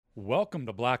Welcome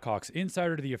to Blackhawks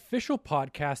Insider, the official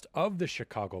podcast of the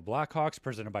Chicago Blackhawks,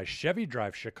 presented by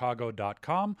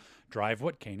ChevyDriveChicago.com. Drive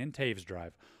what Kane and Taves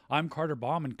drive. I'm Carter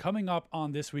Baum, and coming up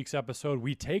on this week's episode,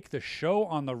 we take the show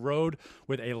on the road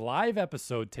with a live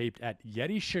episode taped at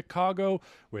Yeti Chicago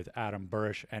with Adam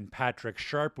Burish and Patrick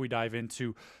Sharp. We dive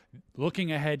into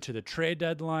looking ahead to the trade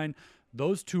deadline,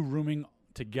 those two rooming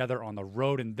together on the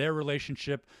road and their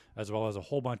relationship, as well as a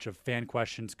whole bunch of fan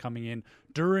questions coming in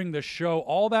during the show.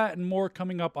 All that and more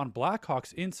coming up on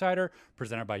Blackhawks Insider,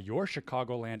 presented by your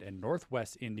Chicagoland and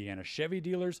Northwest Indiana Chevy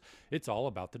dealers. It's all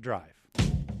about the drive.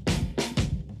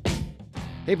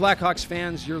 Hey Blackhawks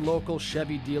fans, your local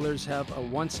Chevy dealers have a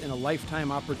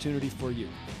once-in-a-lifetime opportunity for you.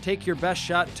 Take your best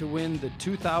shot to win the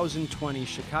 2020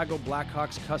 Chicago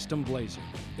Blackhawks Custom Blazer.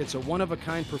 It's a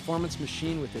one-of-a-kind performance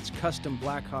machine with its custom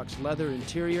Blackhawks leather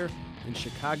interior and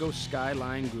Chicago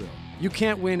Skyline grille. You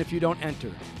can't win if you don't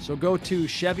enter, so go to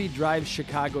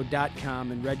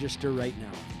ChevyDriveChicago.com and register right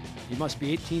now. You must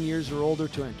be 18 years or older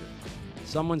to enter.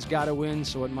 Someone's got to win,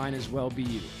 so it might as well be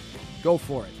you. Go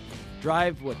for it.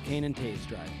 Drive what Kane and Taves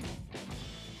drive.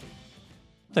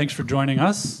 Thanks for joining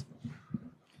us.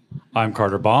 I'm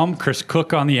Carter Baum, Chris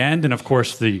Cook on the end, and of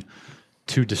course the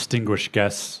two distinguished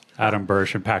guests, Adam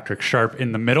Burish and Patrick Sharp,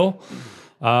 in the middle.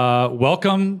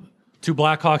 Welcome to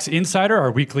Blackhawks Insider,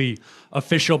 our weekly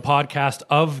official podcast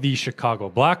of the Chicago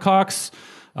Blackhawks.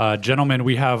 Gentlemen,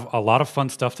 we have a lot of fun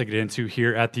stuff to get into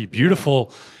here at the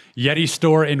beautiful Yeti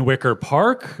store in Wicker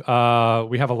Park.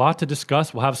 We have a lot to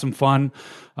discuss. We'll have some fun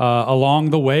along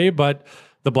the way, but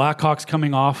the Blackhawks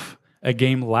coming off a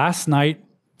game last night,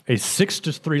 a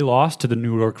 6-3 loss to the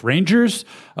New York Rangers.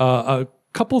 A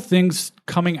couple things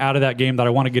coming out of that game that I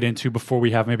want to get into before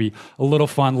we have maybe a little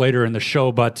fun later in the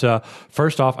show. But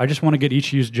first off, I just want to get each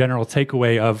of you's general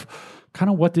takeaway of kind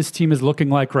of what this team is looking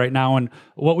like right now and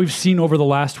what we've seen over the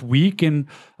last week. And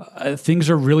things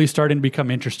are really starting to become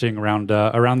interesting around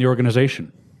the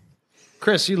organization.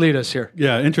 Chris, you lead us here.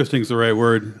 Yeah, interesting is the right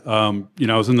word. I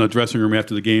was in the dressing room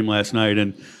after the game last night,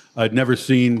 and I'd never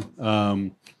seen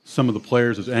some of the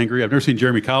players as angry. I've never seen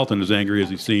Jeremy Colleton as angry as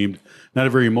he seemed. Not a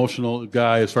very emotional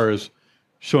guy as far as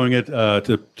showing it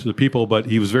to the people, but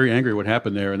he was very angry at what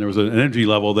happened there, and there was an energy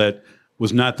level that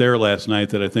was not there last night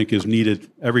that I think is needed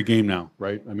every game now,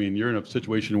 right? I mean, you're in a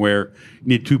situation where you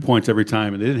need 2 points every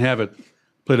time, and they didn't have it.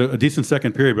 Played a decent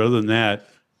second period, but other than that,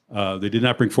 they did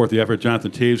not bring forth the effort.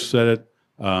 Jonathan Taves said it.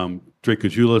 Drake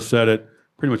Caggiula said it.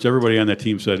 Pretty much everybody on that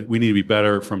team said we need to be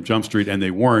better from Jump Street, and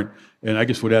they weren't. And I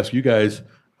just would ask you guys,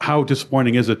 how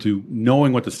disappointing is it to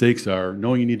knowing what the stakes are,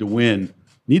 knowing you need to win,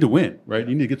 right?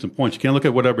 You need to get some points. You can't look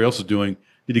at what everybody else is doing. You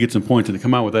need to get some points, and to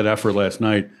come out with that effort last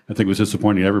night, I think was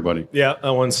disappointing to everybody. Yeah,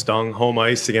 that one stung. Home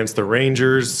ice against the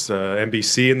Rangers,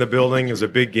 NBC in the building. It was a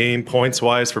big game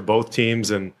points-wise for both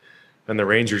teams, and the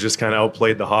Rangers just kind of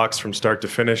outplayed the Hawks from start to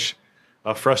finish.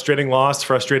 A frustrating loss,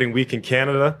 frustrating week in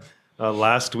Canada.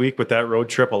 Last week with that road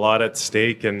trip, a lot at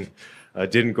stake, and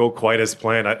didn't go quite as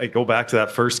planned. I go back to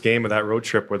that first game of that road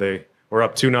trip where they were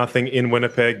up 2-0 in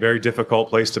Winnipeg, very difficult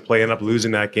place to play, end up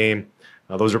losing that game.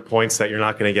 Those are points that you're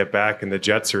not going to get back, and the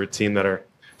Jets are a team that are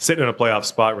sitting in a playoff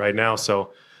spot right now.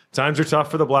 So times are tough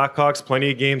for the Blackhawks.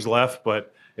 Plenty of games left,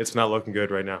 but it's not looking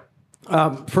good right now.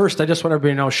 First, I just want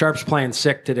everybody to know Sharp's playing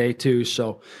sick today too,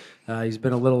 so he's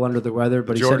been a little under the weather.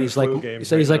 But he said he's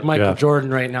like Michael Jordan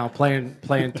right now, playing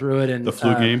through it. And the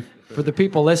flu game. For the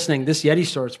people listening, this Yeti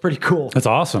store, it's pretty cool. That's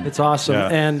awesome. It's awesome, Yeah.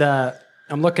 and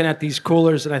I'm looking at these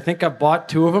coolers, and I think I've bought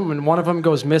 2 of them, and one of them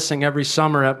goes missing every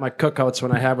summer at my cookouts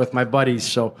when I have with my buddies.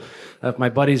 So if my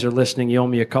buddies are listening, you owe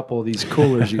me a couple of these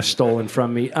coolers you've stolen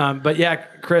from me. But yeah,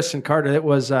 Chris and Carter, it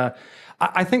was,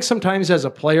 I think sometimes as a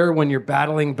player, when you're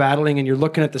battling, and you're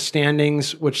looking at the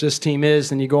standings, which this team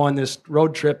is, and you go on this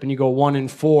road trip and you go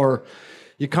 1-4,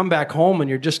 you come back home and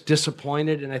you're just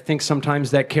disappointed. And I think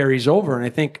sometimes that carries over. And I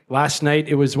think last night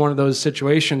it was one of those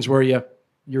situations where you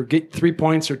get 3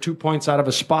 points or 2 points out of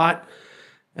a spot,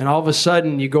 and all of a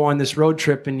sudden you go on this road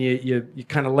trip and you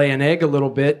kind of lay an egg a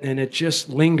little bit, and it just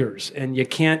lingers and you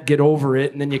can't get over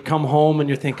it. And then you come home and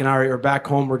you're thinking, all right, we're back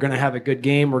home. We're going to have a good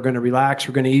game. We're going to relax.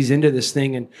 We're going to ease into this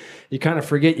thing. And you kind of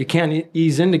forget you can't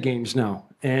ease into games now.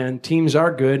 And teams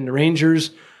are good. And the Rangers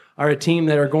are a team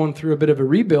that are going through a bit of a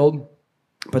rebuild,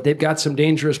 but they've got some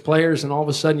dangerous players. And all of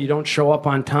a sudden you don't show up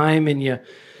on time, and you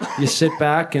sit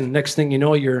back, and next thing you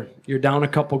know, you're down a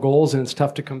couple goals, and it's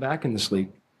tough to come back in this league.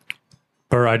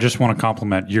 Burr, I just want to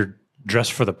compliment you're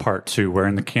dressed for the part too,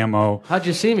 wearing the camo. How'd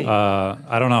you see me?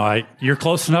 I don't know. You're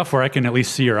close enough where I can at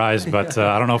least see your eyes, but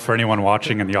I don't know for anyone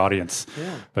watching in the audience.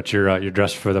 Yeah. But you're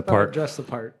dressed for the part. Dressed the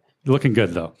part. You're looking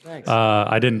good though. Thanks.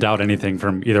 I didn't doubt anything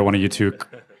from either one of you two.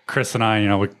 Chris and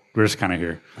I, we're just kind of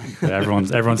here. Everyone's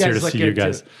here to look see you good,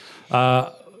 guys.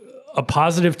 A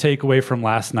positive takeaway from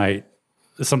last night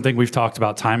is something we've talked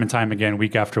about time and time again,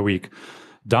 week after week.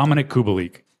 Dominic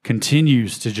Kubalik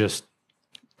continues to just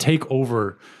take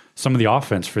over some of the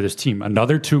offense for this team.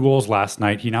 Another 2 goals last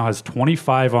night. He now has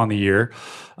 25 on the year.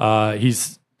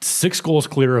 He's 6 goals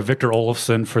clear of Victor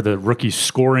Olofsson for the rookie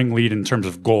scoring lead in terms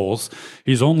of goals.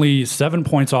 He's only 7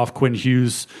 points off Quinn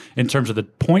Hughes in terms of the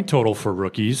point total for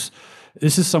rookies.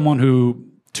 This is someone who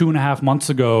 2.5 months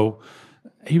ago,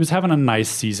 he was having a nice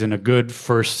season, a good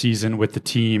first season with the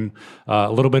team,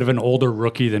 a little bit of an older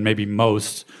rookie than maybe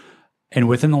most. And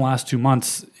within the last 2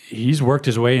 months, he's worked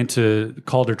his way into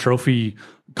Calder Trophy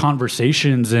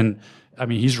conversations. And I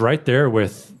mean, he's right there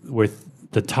with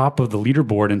the top of the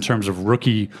leaderboard in terms of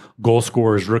rookie goal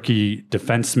scorers, rookie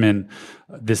defensemen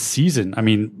this season. I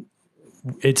mean,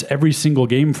 it's every single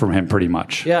game from him pretty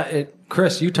much. Yeah,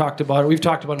 Chris, you talked about it. We've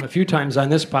talked about him a few times on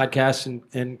this podcast,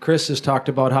 and Chris has talked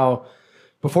about how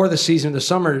before the season, the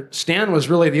summer, Stan was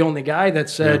really the only guy that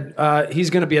said he's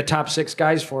going to be a top 6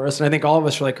 guys for us. And I think all of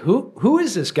us were like, who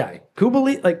is this guy?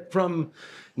 Kubalik, from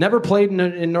never played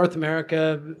in North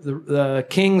America. The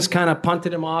Kings kind of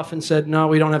punted him off and said, no,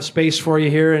 we don't have space for you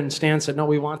here. And Stan said, no,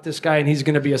 we want this guy, and he's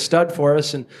going to be a stud for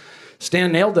us. And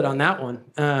Stan nailed it on that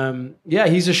one.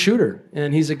 He's a shooter,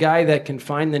 and he's a guy that can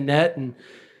find the net. And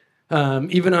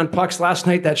even on pucks last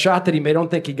night, that shot that he made, I don't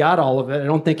think he got all of it. I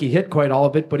don't think he hit quite all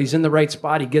of it, but he's in the right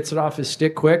spot. He gets it off his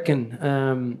stick quick.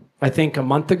 And I think a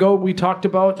month ago we talked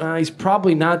about he's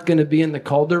probably not going to be in the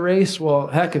Calder race. Well,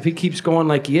 heck, if he keeps going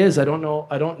like he is, I don't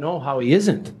know how he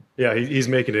isn't. Yeah, he's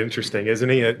making it interesting, isn't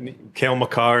he? Cale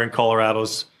Makar in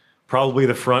Colorado's probably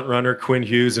the front runner. Quinn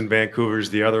Hughes in Vancouver's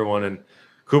the other one. And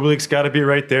Kubalik's got to be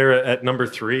right there at number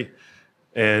 3.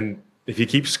 And if he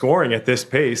keeps scoring at this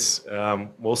pace,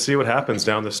 we'll see what happens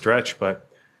down the stretch. But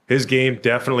his game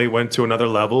definitely went to another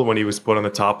level when he was put on the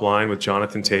top line with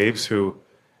Jonathan Toews, who,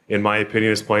 in my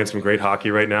opinion, is playing some great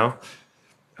hockey right now.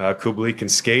 Kubalik can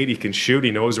skate, he can shoot,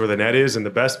 he knows where the net is. And the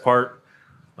best part,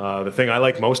 the thing I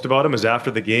like most about him is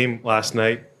after the game last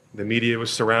night, the media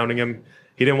was surrounding him.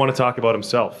 He didn't want to talk about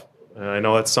himself. I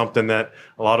know that's something that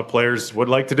a lot of players would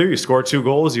like to do. You score 2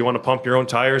 goals, you want to pump your own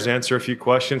tires, answer a few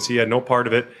questions. He had no part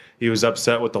of it. He was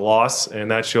upset with the loss,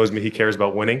 and that shows me he cares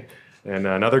about winning. And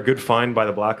another good find by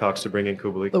the Blackhawks to bring in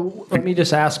Kubalik. Let me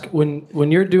just ask,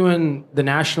 when you're doing the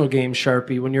national game,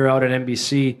 Sharpie, when you're out at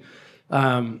NBC,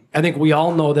 I think we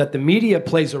all know that the media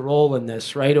plays a role in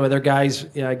this, right? Whether guys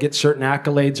get certain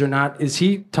accolades or not. Is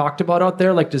he talked about out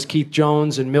there? Like, does Keith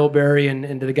Jones and Milbury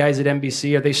and the guys at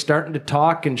NBC, are they starting to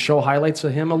talk and show highlights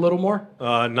of him a little more?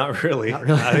 Not really.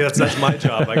 I think that's my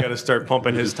job. I got to start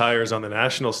pumping his tires on the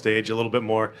national stage a little bit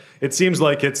more. It seems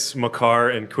like it's Makar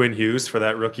and Quinn Hughes for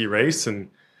that rookie race, and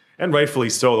rightfully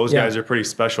so. Those guys are pretty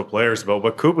special players. But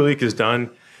what Kubalik has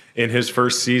done in his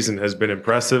first season has been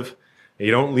impressive.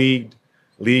 You don't lead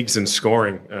leagues in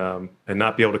scoring and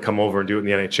not be able to come over and do it in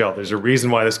the NHL. There's a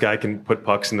reason why this guy can put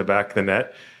pucks in the back of the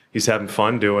net. He's having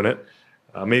fun doing it.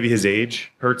 Maybe his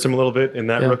age hurts him a little bit in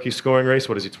that rookie scoring race.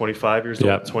 What is he, 25 years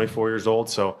old, 24 years old?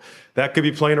 So that could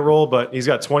be playing a role, but he's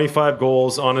got 25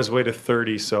 goals on his way to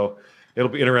 30. So it'll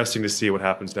be interesting to see what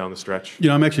happens down the stretch.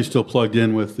 I'm actually still plugged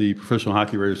in with the Professional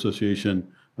Hockey Writers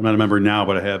Association. I'm not a member now,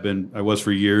 but I was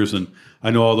for years, and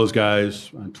I know all those guys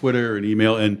on Twitter and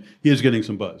email, and he is getting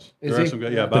some buzz. Is he? Some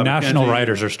guys, The national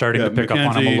writers are starting to pick up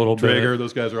on him a little Traeger, bit.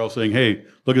 those guys are all saying, hey,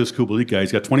 look at this Kubalik guy.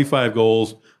 He's got 25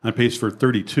 goals on pace for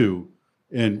 32,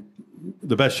 and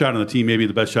the best shot on the team, maybe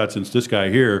the best shot since this guy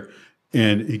here,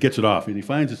 and he gets it off, and he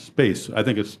finds his space. I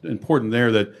think it's important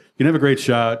there that you can have a great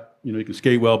shot, he can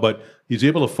skate well, but he's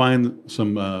able to find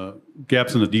some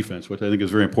gaps in the defense, which I think is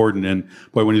very important. And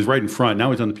boy, when he's right in front, now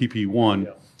he's on the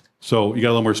PP1, so you got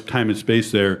a little more time and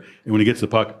space there. And when he gets the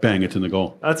puck, bang, it's in the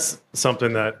goal. That's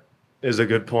something that is a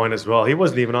good point as well. He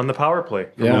wasn't even on the power play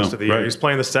for most of the year. Right. He's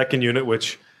playing the second unit,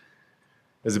 which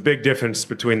is a big difference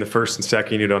between the first and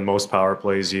second unit on most power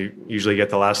plays. You usually get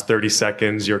the last 30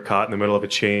 seconds, you're caught in the middle of a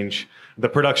change. The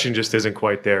production just isn't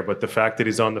quite there. But the fact that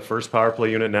he's on the first power play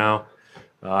unit now,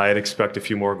 I'd expect a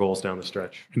few more goals down the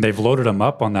stretch. And they've loaded him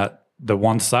up on the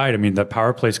one side. I mean, the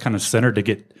power play is kind of centered to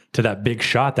get to that big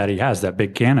shot that he has, that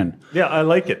big cannon. Yeah, I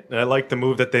like it. I like the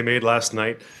move that they made last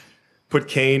night. Put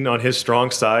Kane on his strong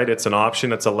side. It's an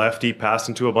option. It's a lefty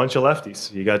passing to a bunch of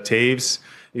lefties. You got Toews,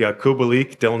 you got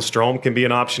Kubalik, Dylan Strome can be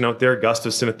an option out there.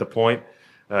 Gustafsson at the point.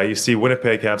 You see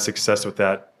Winnipeg have success with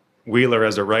that. Wheeler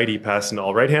as a righty passing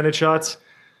all right-handed shots.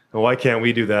 And why can't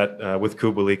we do that with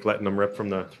Kubalik, letting them rip from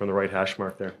the right hash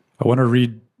mark there? I want to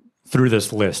read through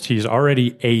this list. He's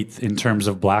already 8th in terms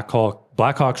of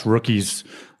Blackhawks rookies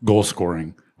goal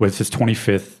scoring with his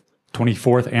 24th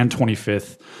and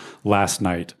 25th last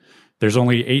night. There's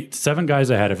only 7 guys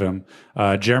ahead of him.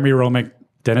 Jeremy Romick,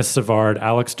 Dennis Savard,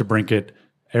 Alex DeBrincat,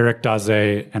 Eric Daze,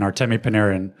 and Artemi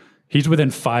Panarin. He's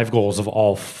within 5 goals of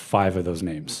all 5 of those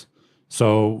names.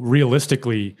 So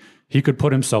realistically, he could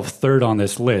put himself third on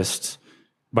this list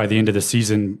by the end of the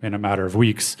season in a matter of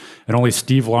weeks, and only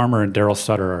Steve Larmer and Daryl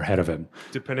Sutter are ahead of him.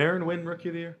 Did Panarin win Rookie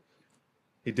of the Year?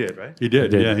 He did, right? He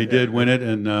did. Yeah, he did win it.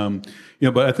 And,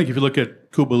 but I think if you look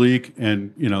at Kubalik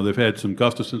and, they've had some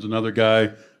Gustafson's another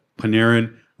guy,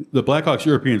 Panarin, the Blackhawks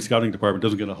European scouting department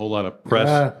doesn't get a whole lot of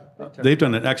press. They've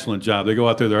done an excellent job. They go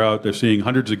out there, they're seeing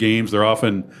hundreds of games. They're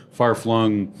often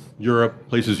far-flung Europe,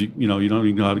 places you don't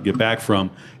even know how to get back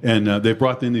from. And they've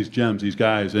brought in these gems, these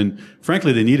guys. And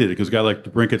frankly, they needed it because a guy like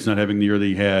DeBrincat's not having the year that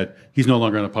he had. He's no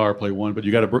longer on a power play one, but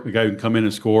you got a guy who can come in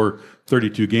and score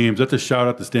 32 games. That's a shout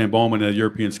out to Stan Bowman and the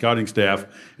European scouting staff.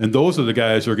 And those are the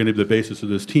guys who are going to be the basis of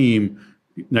this team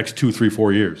next 2, 3,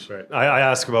 4 years. Right. I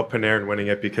ask about Panarin winning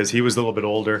it because he was a little bit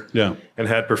older and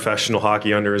had professional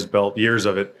hockey under his belt, years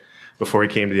of it, before he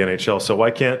came to the NHL. So why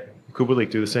can't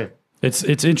Kubalik do the same?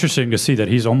 It's interesting to see that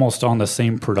he's almost on the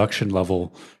same production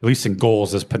level, at least in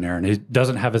goals, as Panarin. He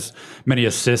doesn't have as many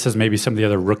assists as maybe some of the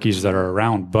other rookies that are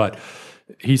around, but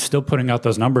he's still putting out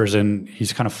those numbers, and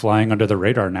he's kind of flying under the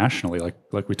radar nationally,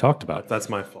 like we talked about. That's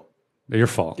my fault. Your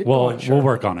fault. We'll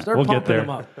work on it. Start we'll get pumping there. them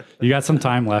up. You got some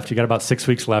time left. You got about 6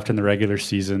 weeks left in the regular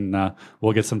season.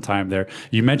 We'll get some time there.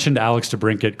 You mentioned Alex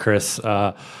DeBrincat, Chris.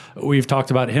 We've talked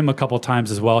about him a couple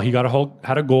times as well. He had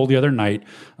a goal the other night.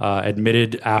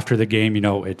 Admitted after the game,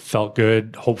 it felt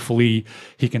good. Hopefully,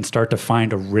 he can start to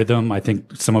find a rhythm. I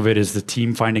think some of it is the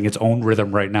team finding its own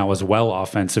rhythm right now as well,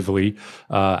 offensively,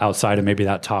 outside of maybe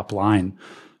that top line.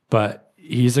 But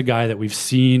he's a guy that we've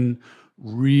seen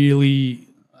really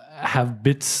have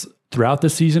bits throughout the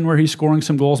season where he's scoring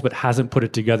some goals, but hasn't put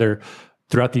it together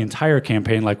throughout the entire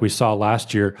campaign like we saw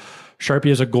last year.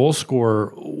 Sharpie, as a goal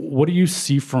scorer, what do you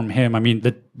see from him? I mean,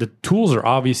 the tools are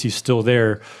obviously still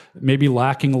there, maybe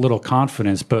lacking a little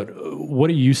confidence, but what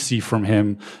do you see from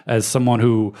him as someone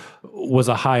who was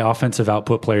a high offensive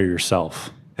output player yourself?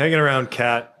 Hanging around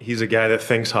Cat, he's a guy that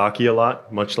thinks hockey a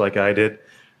lot, much like I did.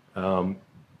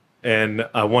 And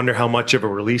I wonder how much of a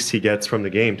release he gets from the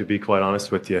game, to be quite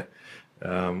honest with you.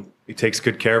 He takes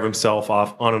good care of himself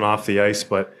on and off the ice,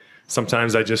 but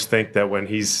sometimes I just think that when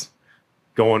he's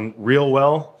going real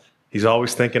well, he's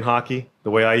always thinking hockey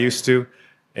the way I used to,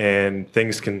 and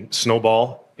things can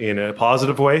snowball in a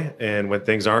positive way. And when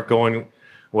things aren't going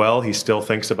well, he still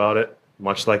thinks about it,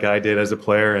 much like I did as a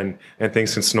player, and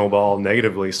things can snowball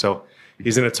negatively. So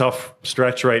he's in a tough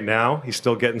stretch right now. He's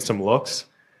still getting some looks.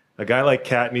 A guy like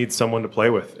Cat needs someone to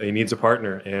play with. He needs a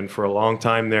partner. And for a long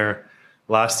time there,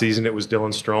 last season, it was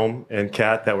Dylan Strome and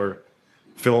Cat that were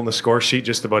filling the score sheet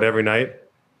just about every night.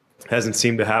 Hasn't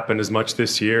seemed to happen as much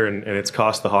this year, and it's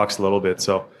cost the Hawks a little bit.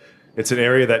 So it's an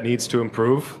area that needs to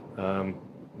improve.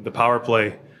 The power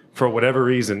play, for whatever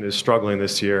reason, is struggling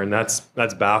this year, and that's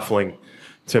baffling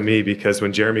to me because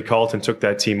when Jeremy Carlton took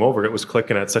that team over, it was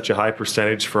clicking at such a high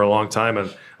percentage for a long time,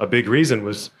 and a big reason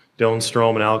was Dylan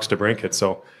Strome and Alex DeBrincat.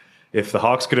 So if the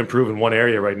Hawks could improve in one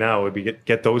area right now, it would be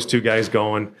get those two guys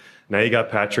going. Now you got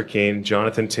Patrick Kane,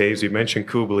 Jonathan Toews. You mentioned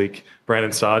Kubalik.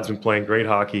 Brandon Saad's been playing great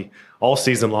hockey all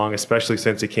season long, especially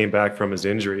since he came back from his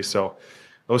injury. So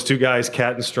those two guys,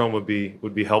 Cat and Strome,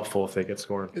 would be helpful if they get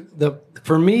scoring.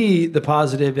 For me, the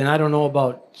positive, and I don't know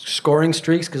about scoring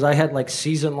streaks because I had like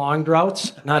season-long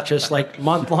droughts, not just like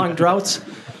month-long droughts.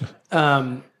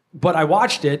 But I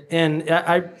watched it, and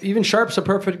even Sharp's a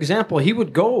perfect example. He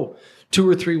would go 2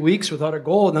 or 3 weeks without a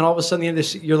goal, and then all of a sudden,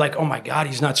 you're like, oh my God,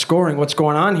 he's not scoring. What's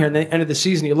going on here? And at the end of the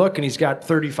season, you look, and he's got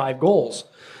 35 goals.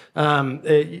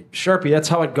 Sharpie, that's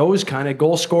how it goes, kind of.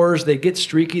 Goal scorers, they get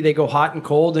streaky, they go hot and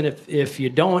cold, and if you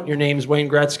don't, your name's Wayne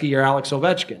Gretzky or Alex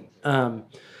Ovechkin.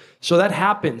 So that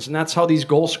happens, and that's how these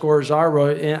goal scorers are.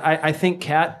 And I think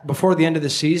Cat, before the end of the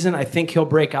season, I think he'll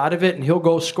break out of it, and he'll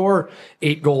go score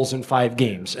 8 goals in 5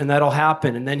 games, and that'll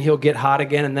happen, and then he'll get hot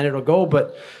again, and then it'll go.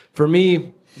 But for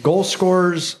me, goal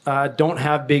scorers don't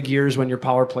have big years when your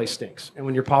power play stinks. And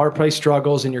when your power play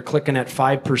struggles and you're clicking at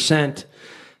 5%,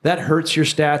 that hurts your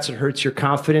stats. It hurts your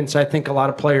confidence. I think a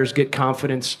lot of players get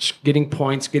confidence getting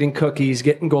points, getting cookies,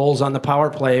 getting goals on the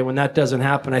power play. When that doesn't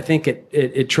happen, I think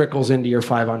it trickles into your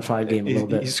 5-on-5 game a little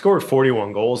bit. He scored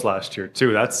 41 goals last year,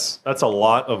 too. That's a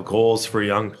lot of goals for a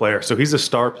young player. So he's a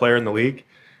star player in the league.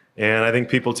 And I think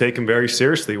people take him very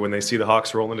seriously when they see the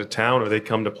Hawks roll into town or they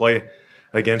come to play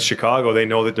against Chicago. They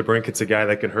know that DeBrincat's a guy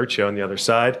that can hurt you on the other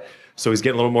side. So he's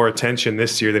getting a little more attention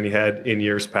this year than he had in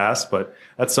years past, but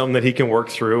that's something that he can work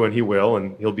through, and he will,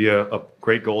 and he'll be a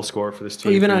great goal scorer for this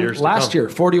team Even for on years to last come. year,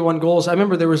 41 goals. I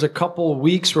remember there was a couple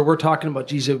weeks where we're talking about,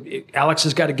 geez, Alex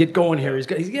has got to get going here. He's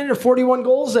getting to 41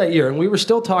 goals that year, and we were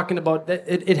still talking about that.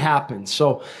 It happens.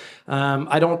 So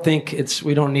I don't think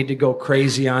we don't need to go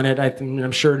crazy on it.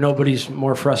 I'm sure nobody's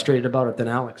more frustrated about it than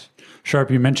Alex.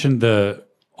 Sharp, you mentioned the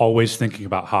always thinking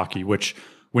about hockey, which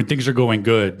when things are going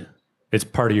good, it's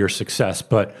part of your success.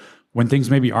 But when things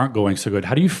maybe aren't going so good,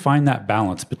 how do you find that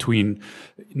balance between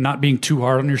not being too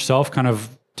hard on yourself, kind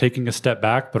of taking a step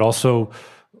back, but also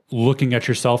looking at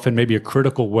yourself in maybe a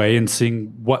critical way and seeing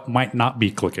what might not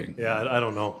be clicking? Yeah, I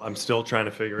don't know. I'm still trying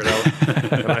to figure it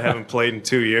out. And I haven't played in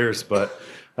 2 years, but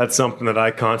that's something that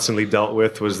I constantly dealt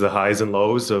with, was the highs and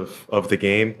lows of the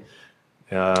game.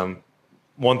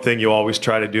 One thing you always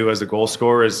try to do as a goal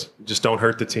scorer is just don't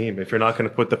hurt the team. If you're not going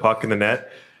to put the puck in the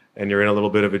net and you're in a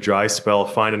little bit of a dry spell,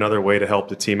 find another way to help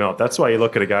the team out. That's why you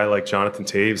look at a guy like Jonathan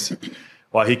Toews,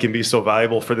 why he can be so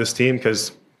valuable for this team,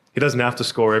 because he doesn't have to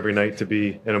score every night to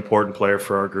be an important player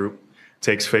for our group.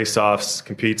 Takes face-offs,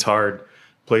 competes hard,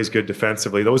 plays good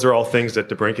defensively. Those are all things that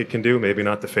DeBrincat can do, maybe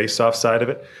not the face-off side of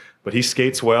it, but he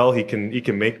skates well. He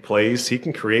can make plays. He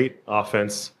can create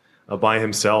offense by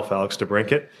himself, Alex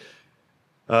DeBrincat.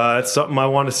 It's something I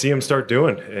want to see him start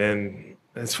doing. And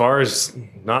as far as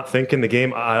not thinking the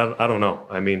game, I don't know.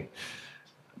 I mean,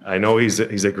 I know he's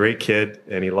a great kid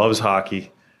and he loves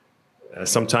hockey.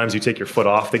 Sometimes you take your foot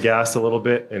off the gas a little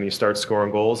bit and you start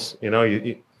scoring goals.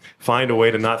 You find a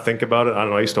way to not think about it. I don't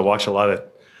know. I used to watch a lot of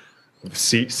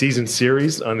season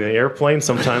series on the airplane.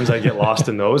 Sometimes I get lost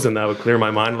in those, and that would clear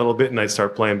my mind a little bit and I'd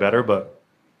start playing better. But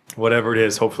whatever it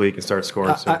is, hopefully he can start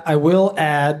scoring soon. I will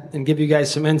add and give you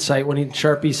guys some insight when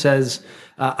Sharpie says,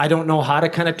 I don't know how to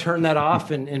kind of turn that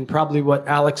off, and probably what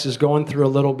Alex is going through a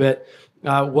little bit.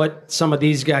 What some of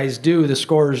these guys do, the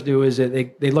scorers do, is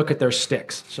that they look at their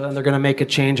sticks. So then they're going to make a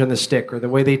change on the stick, or the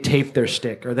way they tape their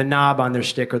stick, or the knob on their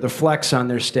stick, or the flex on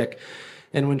their stick.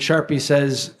 And when Sharpie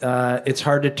says it's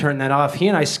hard to turn that off, he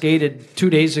and I skated 2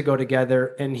 days ago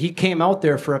together, and he came out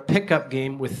there for a pickup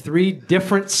game with 3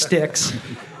 different sticks.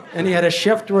 And he had a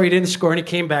shift where he didn't score, and he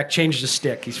came back, changed the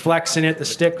stick. He's flexing it. The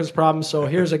stick was a problem. So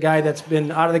here's a guy that's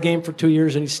been out of the game for 2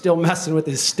 years, and he's still messing with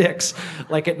his sticks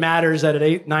like it matters at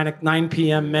an 9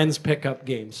 p.m. men's pickup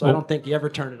game. So I don't think he ever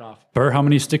turned it off. Burr, how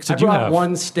many sticks did I you brought have?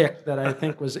 one stick that I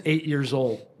think was 8 years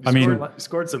old. He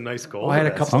scored some nice goals. I had a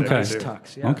with that couple stick, of nice too.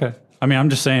 tucks. Yeah. Okay. I mean, I'm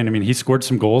just saying, he scored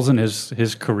some goals in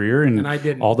his career, and I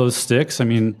didn't. all those sticks.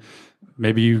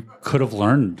 Maybe you could have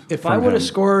learned. If from I would have him.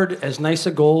 scored as nice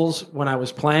a goals when I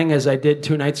was playing as I did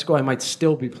 2 nights ago, I might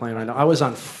still be playing right now. I was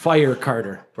on fire,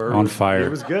 Carter. On fire. He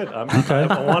was good.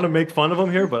 I want to make fun of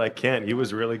him here, but I can't. He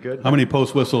was really good. How many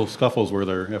post-whistle scuffles were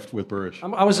there with Burrish?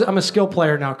 I'm a skill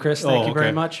player now, Chris. Thank you very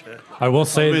okay. much. I will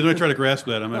say Let me try to grasp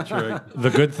that. I'm not sure. the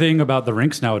good thing about the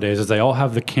rinks nowadays is they all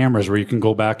have the cameras where you can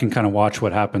go back and kind of watch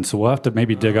what happened. So we'll have to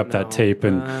maybe dig up that tape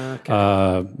and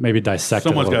maybe dissect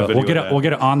Someone's it a got little bit. video of that. We'll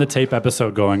get it on the tape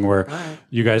episode going where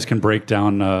you guys can break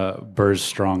down Burr's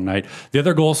strong night. The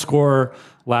other goal scorer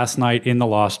last night in the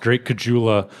loss, Drake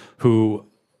Caggiula, who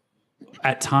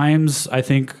at times I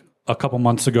think a couple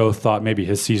months ago thought maybe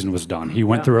his season was done. He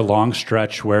went through a long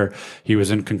stretch where he was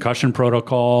in concussion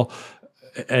protocol,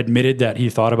 admitted that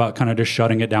he thought about kind of just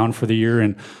shutting it down for the year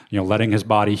and letting his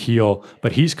body heal.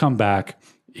 But he's come back.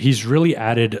 He's really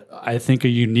added, I think, a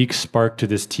unique spark to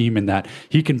this team in that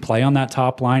he can play on that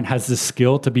top line, has the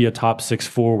skill to be a top 6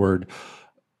 forward,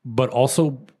 but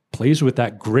also plays with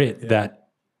that grit that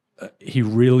he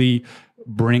really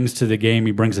brings to the game.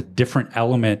 He brings a different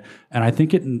element, and I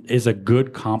think it is a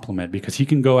good compliment because he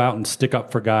can go out and stick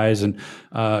up for guys and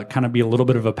kind of be a little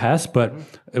bit of a pest, but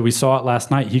we saw it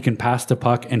last night. He can pass the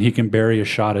puck and he can bury a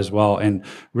shot as well, and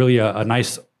really a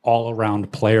nice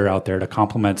all-around player out there to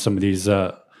complement some of these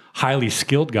highly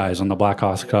skilled guys on the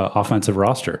Blackhawks offensive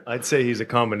roster. I'd say he's a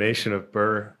combination of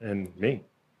Burr and me,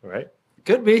 right?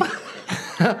 Could be.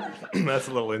 That's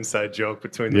a little inside joke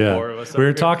between the 4 of us. We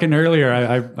were talking earlier.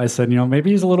 I said,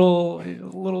 maybe he's a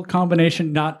little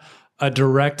combination, not a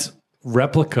direct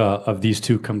replica of these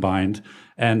two combined.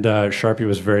 And Sharpie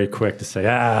was very quick to say,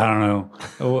 I don't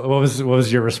know. What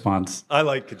was your response? I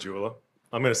like Caggiula.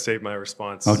 I'm going to save my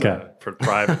response Okay. for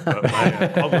private. But my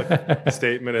public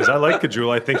statement is I like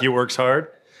Caggiula. I think he works hard.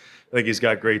 I think he's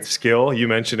got great skill. You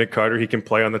mentioned it, Carter. He can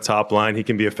play on the top line. He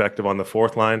can be effective on the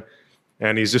 4th line.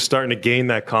 And he's just starting to gain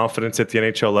that confidence at the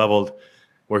NHL level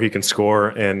where he can score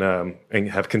and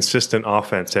have consistent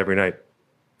offense every night.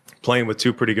 Playing with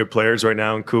 2 pretty good players right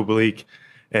now in Kubalik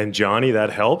and Johnny,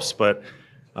 that helps. But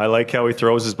I like how he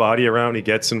throws his body around. He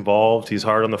gets involved. He's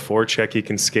hard on the forecheck. He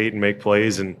can skate and make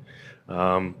plays, and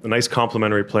a nice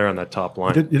complementary player on that top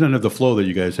line. He didn't have the flow that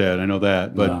you guys had. I know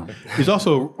that, but he's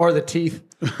also Or the teeth.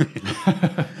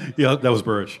 yeah, that was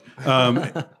Burrish.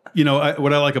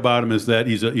 What I like about him is that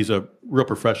he's a real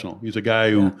professional. He's a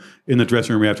guy who, in the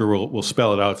dressing room after, will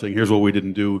spell it out, saying, "Here's what we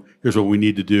didn't do. Here's what we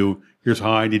need to do. Here's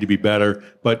how I need to be better."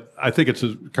 But I think it's,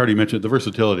 as Cardi mentioned, the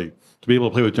versatility to be able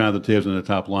to play with Jonathan Toews in the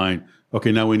top line.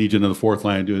 Okay, now we need you in the fourth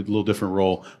line, do a little different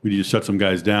role. We need to shut some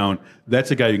guys down. That's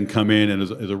a guy who can come in and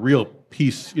is a real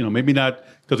piece. Maybe not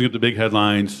doesn't get the big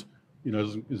headlines.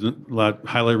 Isn't a lot of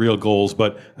highlight reel goals,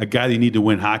 but a guy that you need to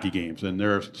win hockey games. And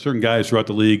there are certain guys throughout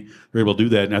the league who are able to do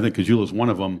that, and I think Caggiula is one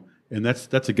of them. And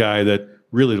that's a guy that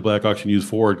really the Blackhawks can use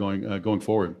forward going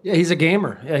forward. Yeah, he's a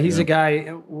gamer. Yeah, he's a guy.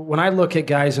 When I look at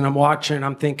guys and I'm watching,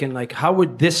 I'm thinking, like, how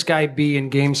would this guy be in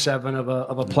Game 7 of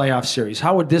a playoff series?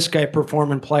 How would this guy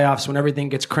perform in playoffs when everything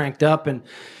gets cranked up? And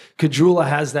Caggiula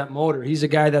has that motor. He's a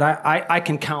guy that I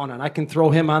can count on. I can throw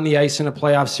him on the ice in a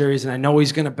playoff series, and I know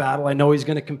he's going to battle. I know he's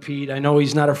going to compete. I know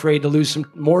he's not afraid to lose some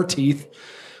more teeth.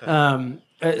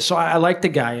 So I like the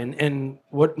guy. And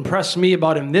what impressed me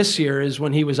about him this year is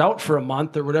when he was out for a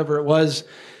month or whatever it was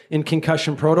in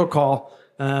concussion protocol,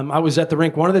 I was at the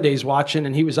rink one of the days watching,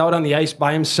 and he was out on the ice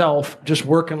by himself, just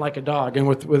working like a dog, and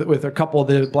with a couple of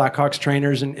the Blackhawks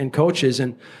trainers and coaches,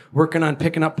 and working on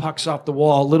picking up pucks off the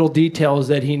wall, little details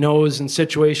that he knows and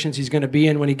situations he's going to be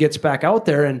in when he gets back out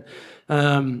there.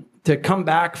 And to come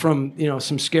back from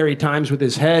some scary times with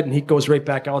his head, and he goes right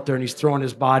back out there and he's throwing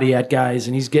his body at guys,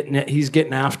 and he's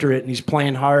getting after it, and he's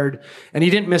playing hard, and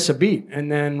he didn't miss a beat.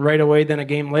 And then right away, then a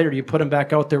game later, you put him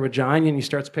back out there with Johnny, and he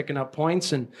starts picking up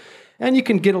points, and you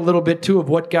can get a little bit, too, of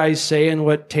what guys say and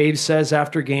what Toews says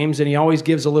after games, and he always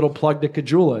gives a little plug to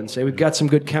Caggiula and say, we've got some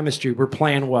good chemistry, we're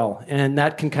playing well. And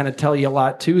that can kind of tell you a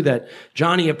lot, too, that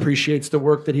Johnny appreciates the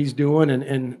work that he's doing,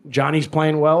 and Johnny's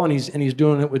playing well, and he's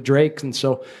doing it with Drake. And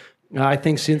so I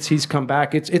think since he's come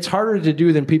back, it's harder to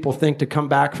do than people think, to come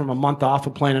back from a month off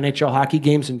of playing NHL hockey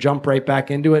games and jump right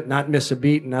back into it, not miss a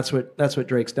beat, and that's what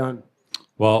Drake's done.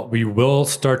 Well, we will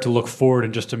start to look forward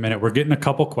in just a minute. We're getting a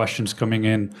couple questions coming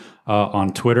in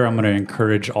on Twitter. I'm going to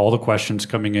encourage all the questions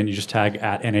coming in. You just tag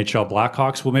at NHL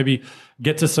Blackhawks. We'll maybe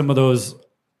get to some of those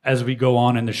as we go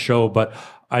on in the show, but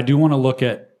I do want to look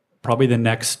at probably the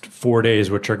next 4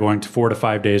 days, which are going to 4 to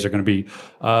 5 days, are going to be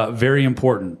very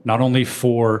important, not only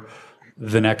for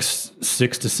the next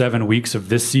 6 to 7 weeks of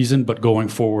this season, but going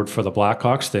forward for the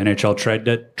Blackhawks. The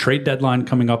NHL trade deadline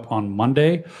coming up on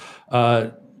Monday.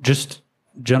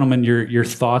 Gentlemen, your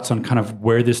thoughts on kind of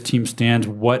where this team stands,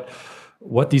 what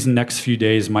these next few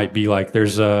days might be like.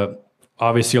 There's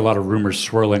obviously a lot of rumors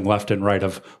swirling left and right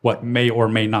of what may or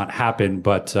may not happen,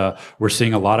 but we're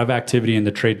seeing a lot of activity in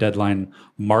the trade deadline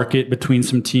market between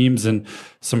some teams, and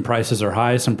some prices are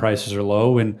high, some prices are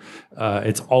low, and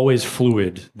it's always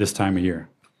fluid this time of year.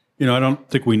 I don't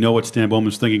think we know what Stan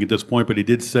Bowman's thinking at this point, but he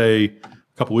did say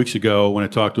a couple weeks ago when I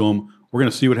talked to him, we're going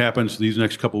to see what happens these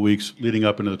next couple of weeks leading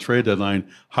up into the trade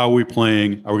deadline. How are we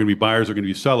playing? Are we going to be buyers? Are we going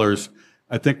to be sellers?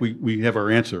 I think we have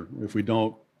our answer. If we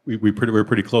don't, we're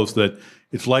pretty close that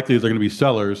it's likely they're going to be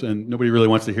sellers, and nobody really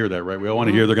wants to hear that, right? We all want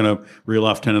to hear they're going to reel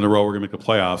off 10 in a row, we're going to make the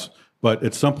playoffs. But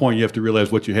at some point, you have to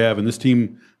realize what you have. And this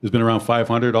team has been around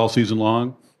 500 all season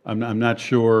long. I'm not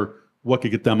sure what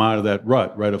could get them out of that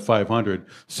rut, right, of 500.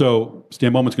 So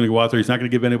Stan Bowman's going to go out there. He's not going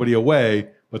to give anybody away,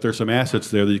 but there's some assets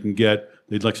there that you can get.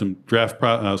 They'd like some draft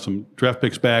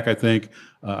picks back, I think.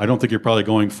 I don't think you're probably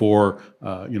going for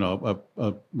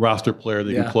a roster player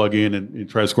that you can plug in and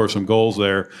try to score some goals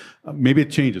there. Maybe it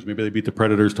changes. Maybe they beat the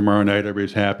Predators tomorrow night.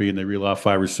 Everybody's happy and they reel off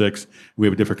 5 or 6. We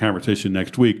have a different conversation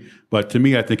next week. But to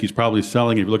me, I think he's probably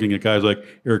selling. If you're looking at guys like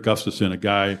Erik Gustafsson, a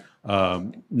guy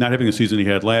not having the season he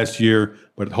had last year,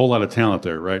 but a whole lot of talent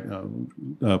there, right?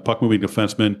 Puck-moving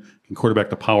defenseman, can quarterback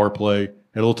the power play.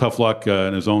 Had a little tough luck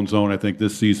in his own zone, I think,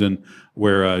 this season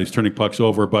where he's turning pucks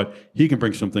over, but he can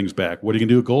bring some things back. What are you going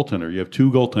to do with goaltender? You have 2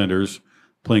 goaltenders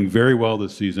playing very well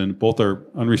this season. Both are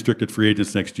unrestricted free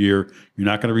agents next year. You're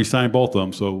not going to re-sign both of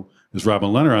them, so is Robin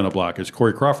Lehner on the block? Is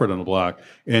Corey Crawford on the block?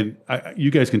 And you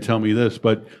guys can tell me this,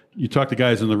 but you talk to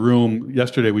guys in the room.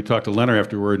 Yesterday, we talked to Lehner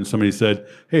afterward, and somebody said,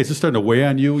 "Hey, is this starting to weigh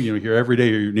on you? You hear every day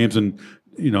your names and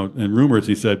rumors."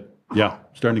 He said, "Yeah,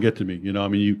 starting to get to me."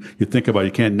 You think about it.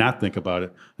 You can't not think about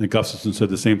it. And Gustafsson said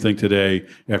the same thing today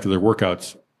after their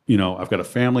workouts. I've got a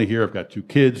family here. I've got 2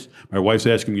 kids. My wife's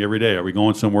asking me every day, "Are we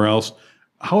going somewhere else?"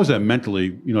 How is that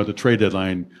mentally, at the trade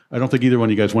deadline? I don't think either one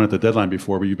of you guys went at the deadline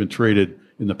before, but you've been traded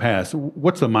in the past.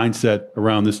 What's the mindset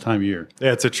around this time of year?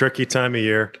 Yeah, it's a tricky time of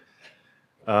year.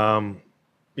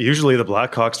 usually the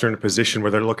Blackhawks are in a position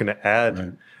where they're looking to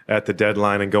add at the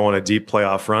deadline and go on a deep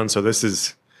playoff run. So this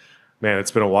is, man,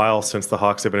 it's been a while since the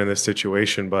Hawks have been in this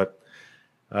situation. But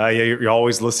you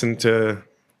always listen to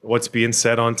what's being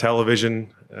said on television.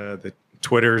 The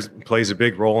Twitter plays a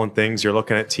big role in things. You're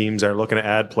looking at teams that are looking to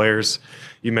add players.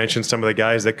 You mentioned some of the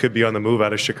guys that could be on the move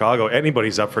out of Chicago.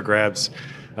 Anybody's up for grabs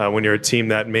when you're a team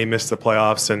that may miss the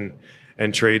playoffs,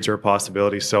 and trades are a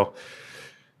possibility. So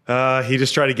he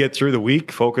just tried to get through the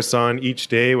week, focus on each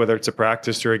day, whether it's a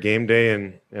practice or a game day,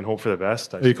 and hope for the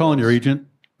best. Are you calling your agent?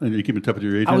 And you keep in touch with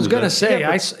your agent? I was going to say,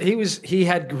 he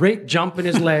had great jump in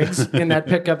his legs in that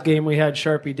pickup game we had.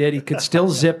 Sharpie did. He could still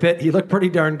zip it. He looked pretty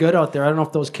darn good out there. I don't know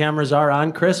if those cameras are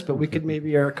on, Chris, but we could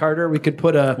maybe, or Carter, we could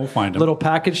put a little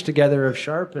package together of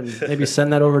Sharp and maybe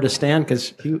send that over to Stan,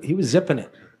 because he was zipping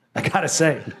it. I got to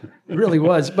say, it really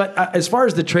was. But as far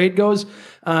as the trade goes,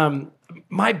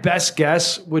 my best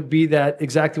guess would be that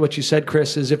exactly what you said,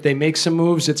 Chris, is if they make some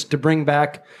moves, it's to bring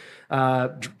back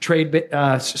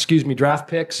draft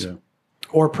picks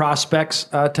or prospects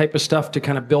type of stuff to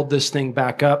kind of build this thing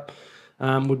back up,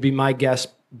 would be my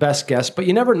best guess. But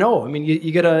you never know. I mean,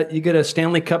 you get a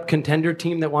Stanley Cup contender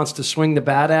team that wants to swing the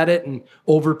bat at it and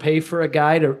overpay for a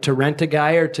guy to rent a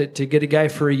guy or to get a guy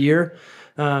for a year.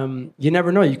 You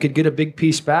never know. You could get a big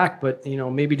piece back, but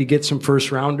maybe to get some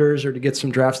first rounders or to get some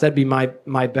drafts, that'd be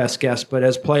my best guess. But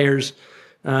as players,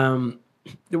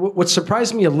 what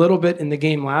surprised me a little bit in the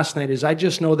game last night is I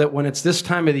just know that when it's this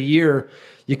time of the year,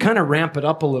 you kind of ramp it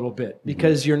up a little bit,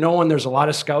 because you're knowing there's a lot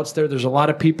of scouts there. There's a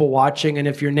lot of people watching. And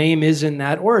if your name is in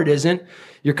that or it isn't,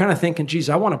 you're kind of thinking, geez,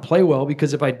 I want to play well,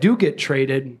 because if I do get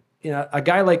traded, a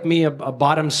guy like me, a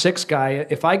bottom six guy,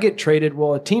 if I get traded,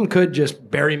 well, a team could just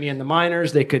bury me in the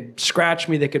minors. They could scratch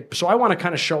me. So I want to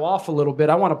kind of show off a little bit.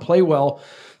 I want to play well.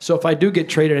 So if I do get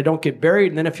traded, I don't get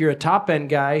buried. And then if you're a top end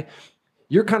guy,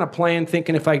 you're kind of playing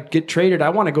thinking, if I get traded, I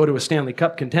want to go to a Stanley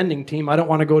Cup contending team. I don't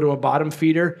want to go to a bottom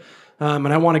feeder. And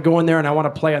I want to go in there and I want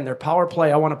to play on their power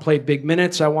play. I want to play big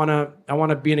minutes. I want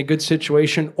to be in a good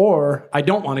situation, or I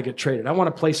don't want to get traded. I want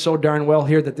to play so darn well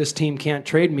here that this team can't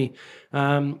trade me.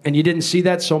 And you didn't see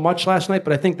that so much last night,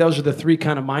 but I think those are the three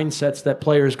kind of mindsets that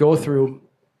players go through.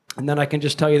 And then I can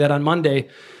just tell you that on Monday,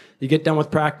 you get done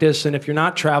with practice, and if you're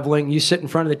not traveling, you sit in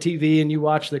front of the TV and you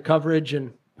watch the coverage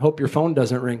and hope your phone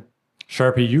doesn't ring.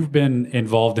 Sharpie, you've been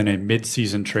involved in a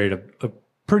mid-season trade, a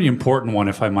pretty important one,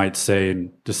 if I might say,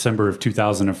 in December of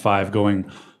 2005,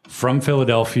 going from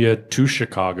Philadelphia to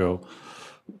Chicago.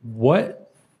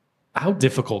 How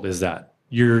difficult is that?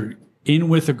 You're in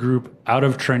with a group out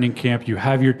of training camp, you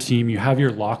have your team, you have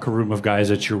your locker room of guys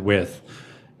that you're with,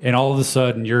 and all of a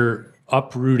sudden you're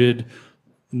uprooted,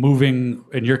 moving,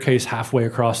 in your case, halfway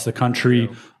across the country,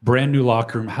 brand new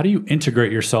locker room. How do you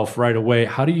integrate yourself right away?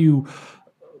 How do you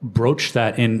broach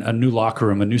that in a new locker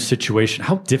room, a new situation?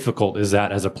 How difficult is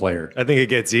that as a player? I think it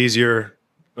gets easier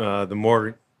the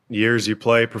more years you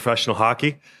play professional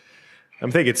hockey. I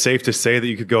think it's safe to say that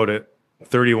you could go to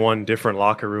 31 different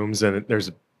locker rooms, and there's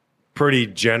a pretty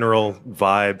general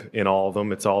vibe in all of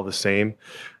them. It's all the same.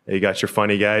 You got your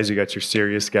funny guys, you got your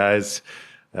serious guys.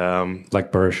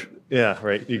 Like Bursch. Yeah,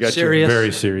 right. You got Serious.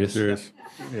 Very serious. You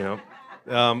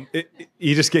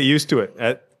just get used to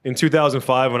it. In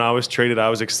 2005, when I was traded, I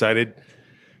was excited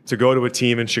to go to a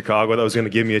team in Chicago that was going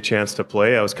to give me a chance to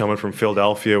play. I was coming from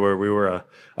Philadelphia, where we were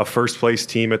a first-place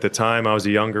team at the time. I was a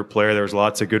younger player. There was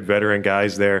lots of good veteran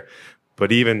guys there.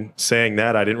 But even saying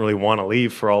that, I didn't really want to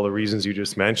leave for all the reasons you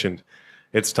just mentioned.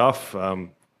 It's tough.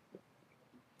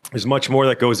 There's much more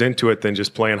that goes into it than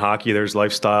just playing hockey. There's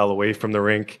lifestyle away from the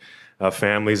rink,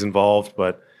 families involved.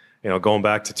 But going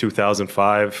back to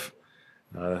 2005,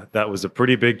 that was a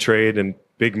pretty big trade and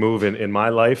big move in my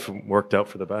life. Worked out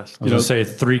for the best. I was going to say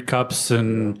 3 cups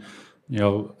and a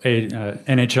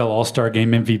NHL All-Star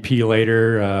Game MVP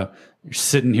later. You're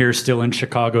sitting here still in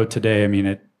Chicago today. I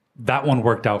mean, that one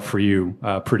worked out for you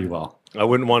pretty well. I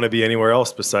wouldn't want to be anywhere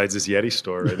else besides this Yeti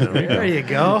store right now. There you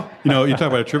go. You talk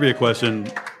about a trivia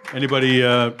question. Anybody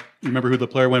remember who the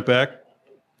player went back?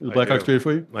 The Blackhawks traded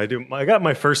for you? I do. I got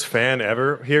my first fan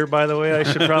ever here, by the way. I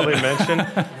should probably mention.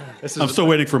 I'm still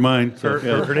waiting for mine. So,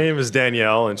 her name is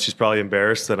Danielle, and she's probably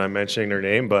embarrassed that I'm mentioning her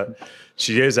name, but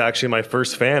she is actually my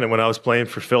first fan. And when I was playing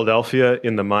for Philadelphia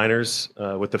in the minors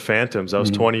with the Phantoms, I was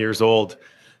 20 years old.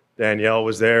 Danielle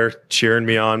was there cheering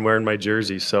me on, wearing my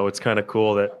jersey. So it's kind of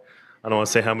cool that, I don't want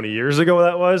to say how many years ago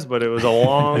that was, but it was a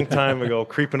long time ago,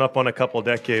 creeping up on a couple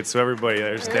decades. So everybody,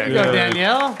 there's Danielle. There you go,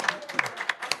 Danielle.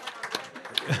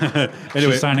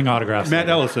 anyway, She's signing autographs. Matt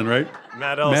Ellison, right?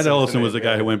 Matt Matt Ellison was the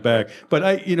guy yeah. who went back. But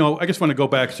I just want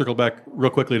to circle back real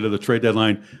quickly to the trade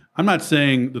deadline. I'm not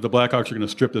saying that the Blackhawks are going to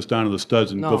strip this down to the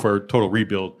studs and go for a total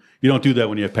rebuild. You don't do that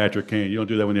when you have Patrick Kane. You don't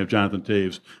do that when you have Jonathan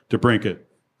Toews, DeBrincat,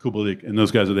 Kubalik, and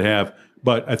those guys that they have.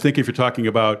 But I think if you're talking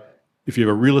about if you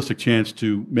have a realistic chance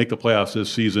to make the playoffs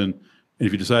this season, and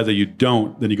if you decide that you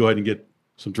don't, then you go ahead and get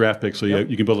some draft picks so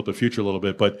you can build up the future a little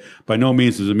bit. But by no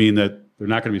means does it mean that they're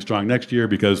not going to be strong next year,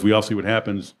 because we all see what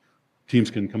happens.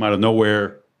 Teams can come out of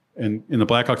nowhere, and the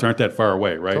Blackhawks aren't that far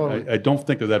away, right? Totally. I don't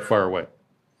think they're that far away.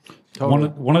 Totally.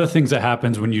 One of the things that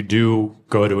happens when you do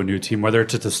go to a new team, whether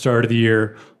it's at the start of the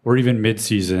year or even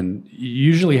midseason, you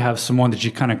usually have someone that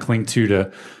you kind of cling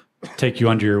to take you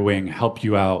under your wing, help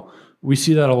you out. We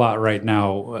see that a lot right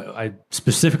now. I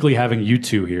specifically having you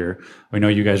two here. I know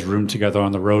you guys room together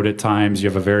on the road at times. You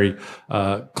have a very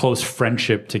close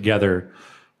friendship together.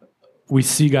 We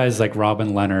see guys like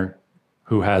Robin Lehner,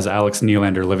 who has Alex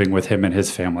Nylander living with him and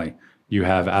his family. You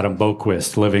have Adam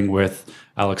Boquist living with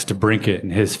Alex DeBrincat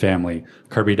and his family.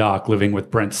 Kirby Dach living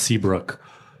with Brent Seabrook.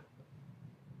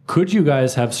 Could you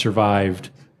guys have survived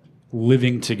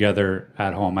living together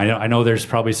at home? I know there's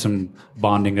probably some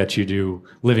bonding that you do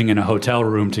living in a hotel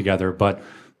room together, but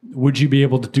would you be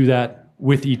able to do that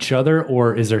with each other,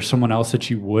 or is there someone else that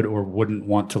you would or wouldn't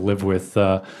want to live with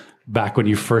back when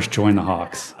you first joined the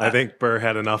Hawks? I think Burr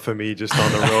had enough of me just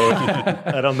on the road.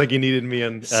 I don't think he needed me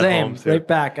at Same, home. Too. right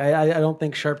back. I don't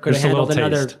think Sharp could have Just a little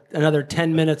handled taste. another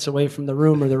 10 minutes away from the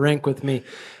room or the rink with me.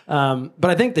 But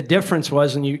I think the difference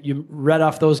was, and you read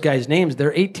off those guys' names,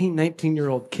 they're 18,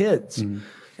 19-year-old kids. Mm-hmm.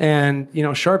 And,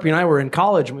 Sharpie and I were in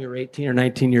college when we were 18 or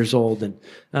 19 years old. And,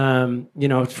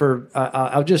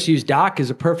 I'll just use Doc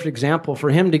as a perfect example. For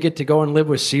him to get to go and live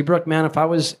with Seabrook, man, if I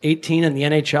was 18 in the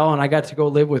NHL and I got to go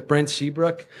live with Brent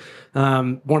Seabrook,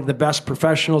 one of the best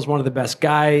professionals, one of the best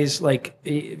guys,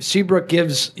 Seabrook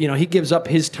gives up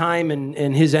his time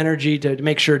and his energy to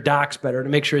make sure Doc's better, to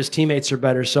make sure his teammates are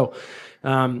better. So,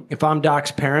 if I'm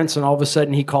Doc's parents and all of a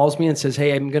sudden he calls me and says,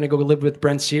 "Hey, I'm going to go live with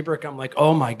Brent Seabrook," I'm like,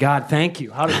 "Oh my God, thank you.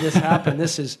 How did this happen?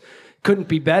 Couldn't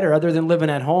be better. Other than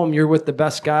living at home, you're with the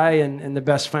best guy and the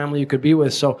best family you could be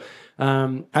with." So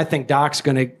I think Doc's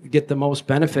going to get the most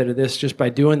benefit of this just by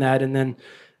doing that. And then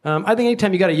I think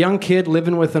anytime you got a young kid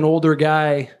living with an older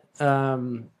guy,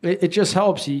 it just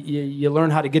helps. You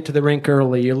learn how to get to the rink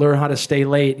early. You learn how to stay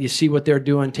late. You see what they're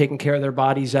doing, taking care of their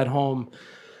bodies at home.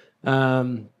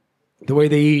 The way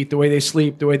they eat, the way they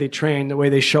sleep, the way they train, the way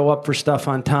they show up for stuff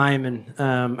on time.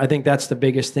 And I think that's the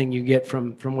biggest thing you get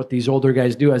from what these older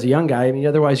guys do as a young guy. I mean,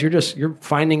 otherwise you're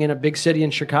finding in a big city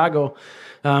in Chicago.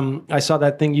 I saw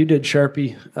that thing you did,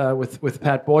 Sharpie, with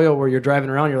Pat Boyle, where you're driving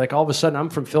around. You're like, all of a sudden,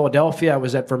 I'm from Philadelphia. I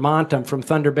was at Vermont. I'm from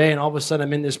Thunder Bay. And all of a sudden,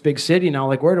 I'm in this big city now.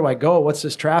 Like, where do I go? What's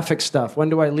this traffic stuff?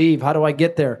 When do I leave? How do I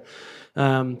get there?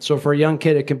 So for a young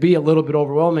kid, it can be a little bit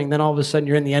overwhelming. Then all of a sudden,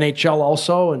 you're in the NHL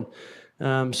also. And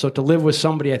so to live with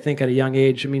somebody, I think, at a young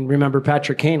age, I mean, remember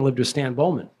Patrick Kane lived with Stan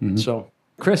Bowman. Mm-hmm. So,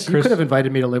 Chris, you could have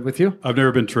invited me to live with you. I've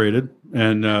never been traded,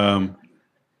 and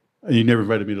you never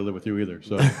invited me to live with you either.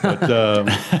 So,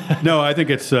 but, no, I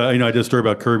think it's, I did a story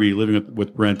about Kirby living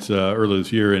with Brent earlier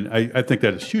this year, and I think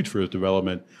that is huge for his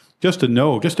development. Just to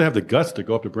have the guts to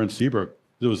go up to Brent Seabrook.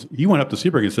 He went up to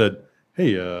Seabrook and said,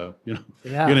 "Hey, you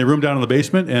got any room down in the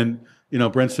basement?" And,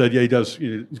 Brent said, "Yeah, he does.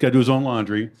 He's got to do his own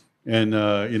laundry. And,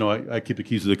 I keep the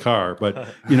keys to the car." But,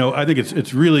 I think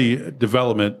it's really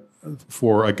development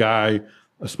for a guy,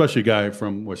 especially a guy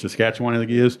from Saskatchewan, I think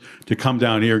he is, to come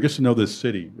down here, gets to know this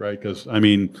city, right? Because, I've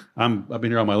been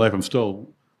here all my life. I'm still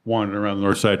wandering around the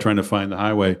north side trying to find the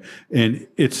highway. And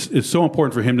it's so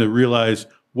important for him to realize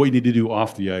what you need to do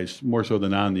off the ice, more so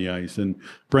than on the ice. And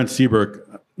Brent Seabrook,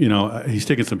 he's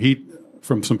taken some heat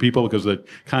from some people because of the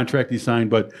contract he signed,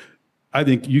 but I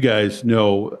think you guys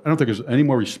know, I don't think there's any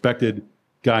more respected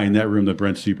guy in that room than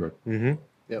Brent Seabrook. Mm-hmm.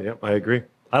 Yep, I agree.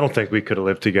 I don't think we could have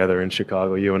lived together in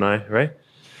Chicago, you and I, right?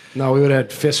 No, we would have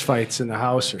had fist fights in the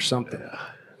house or something.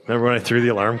 Remember when I threw the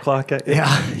alarm clock at you?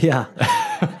 Yeah.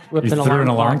 Whipped You an threw alarm, an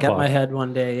alarm clock at clock. my head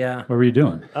one day, yeah. What were you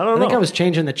doing? I don't I think know. I was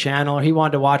changing the channel. He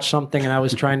wanted to watch something, and I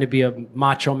was trying to be a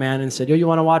macho man and said, "Yo, you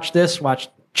want to watch this?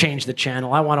 Change the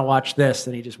channel. I want to watch this."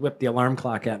 And he just whipped the alarm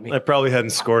clock at me. I probably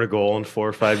hadn't scored a goal in 4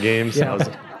 or 5 games. Yeah. I was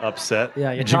upset.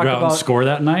 Yeah, you Did you talk go out and about score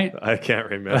that night? I can't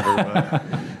remember,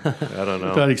 but I don't I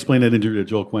know. thought I'd explain that injury to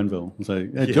Joel Quenville. It's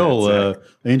like, "Hey, Joel, exactly.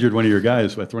 I injured one of your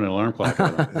guys by throwing an alarm clock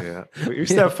at him." Yeah. We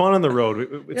used to have fun on the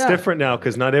road. It's Yeah. different now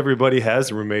because not everybody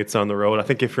has roommates on the road. I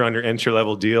think if you're on your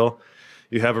entry-level deal,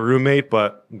 you have a roommate,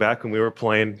 but back when we were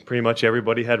playing, pretty much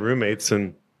everybody had roommates,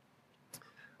 and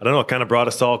I don't know, it kind of brought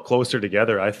us all closer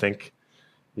together, I think.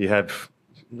 You had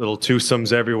little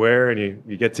twosomes everywhere, and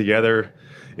you get together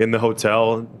in the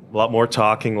hotel. A lot more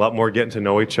talking, a lot more getting to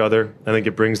know each other. I think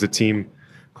it brings the team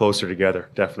closer together,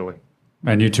 definitely.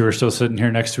 And you two are still sitting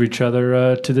here next to each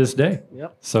other to this day.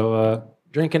 Yep. So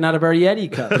Drinking out of our Yeti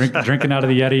cups. drinking out of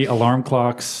the Yeti, alarm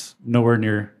clocks nowhere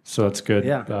near, so that's good.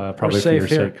 Yeah, probably we're for your safe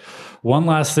here. sake. One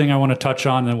last thing I want to touch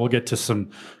on, then we'll get to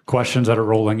some questions that are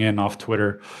rolling in off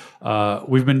Twitter.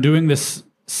 We've been doing this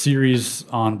series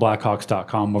on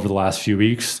Blackhawks.com over the last few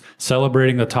weeks,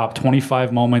 celebrating the top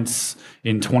 25 moments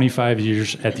in 25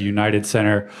 years at the United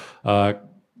Center.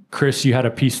 Chris, you had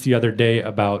a piece the other day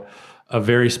about a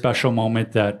very special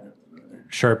moment that,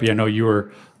 Sharpie, I know you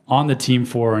were on the team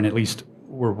for, and at least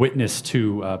were witness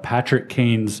to Patrick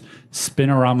Kane's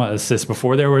spinorama assist.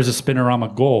 Before there was a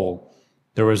spinorama goal,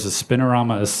 there was a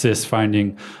spinorama assist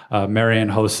finding Marian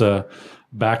Hossa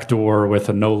backdoor with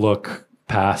a no-look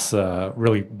pass,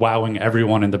 really wowing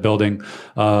everyone in the building.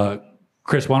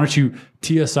 Chris, why don't you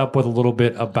tee us up with a little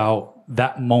bit about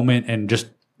that moment and just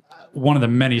one of the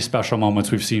many special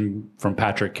moments we've seen from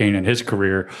Patrick Kane in his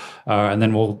career, and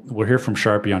then we'll hear from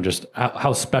Sharpie on just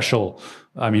how special.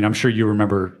 I mean, I'm sure you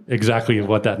remember exactly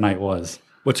what that night was.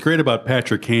 What's great about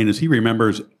Patrick Kane is he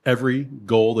remembers every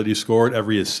goal that he scored,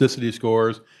 every assist that he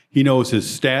scores. He knows his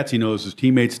stats. He knows his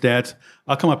teammates' stats.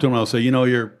 I'll come up to him and I'll say,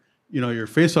 your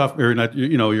face-off or not,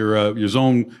 your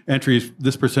zone entries,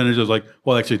 this percentage is like,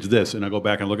 well, actually it's this, and I go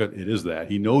back and look at it is that.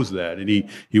 He knows that, and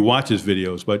he watches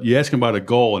videos. But you ask him about a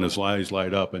goal, and his eyes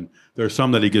light up. And there are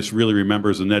some that he just really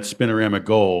remembers, and that spinorama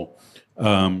goal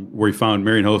where he found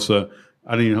Marian Hossa.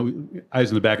 I don't even know eyes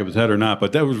in the back of his head or not,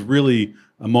 but that was really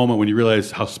a moment when you realize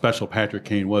how special Patrick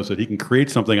Kane was, that he can create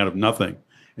something out of nothing,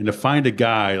 and to find a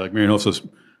guy like Marian Hossa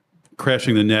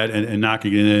crashing the net and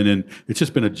knocking it in. And it's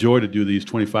just been a joy to do these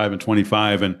 25 and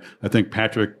 25. And I think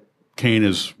Patrick Kane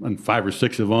is on 5 or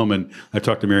 6 of them. And I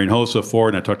talked to Marian Hossa for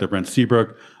it, and I talked to Brent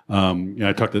Seabrook.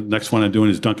 I talked to the next one I'm doing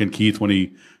is Duncan Keith when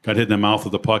he got hit in the mouth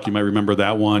with the puck. You might remember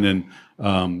that one.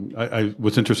 And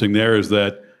what's interesting there is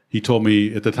that he told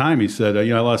me at the time, he said,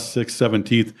 I lost 6, 7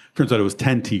 teeth. Turns out it was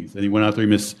 10 teeth. And he went out there, he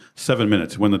missed 7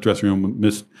 minutes. He went in the dressing room,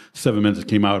 missed 7 minutes,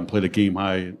 came out and played a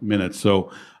game-high minutes.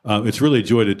 So it's really a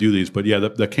joy to do these. But, yeah,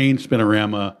 the Kane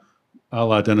spinorama a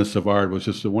la Dennis Savard was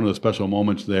just one of the special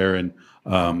moments there. And,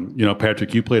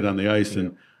 Patrick, you played on the ice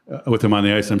and with him on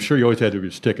the ice. I'm sure you always had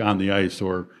to stick on the ice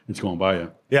or it's going by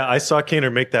you. Yeah, I saw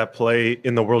Kaner make that play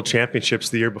in the World Championships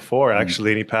the year before,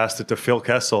 actually, and he passed it to Phil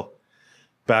Kessel.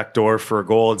 Backdoor for a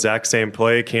goal, exact same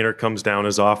play. Kaner comes down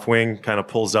his off wing, kind of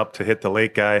pulls up to hit the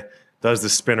late guy, does the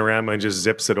spinorama and just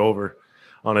zips it over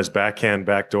on his backhand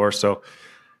backdoor. So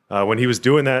when he was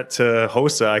doing that to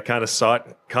Hossa, I kind of saw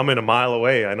it coming a mile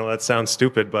away. I know that sounds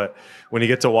stupid, but when you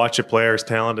get to watch a player as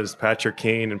talented as Patrick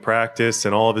Kane in practice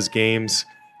and all of his games,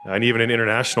 and even in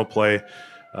international play,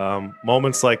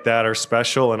 moments like that are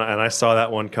special, and I saw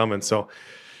that one coming. So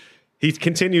he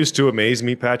continues to amaze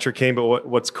me, Patrick Kane. But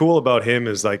what's cool about him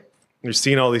is like you're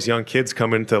seeing all these young kids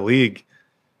come into the league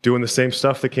doing the same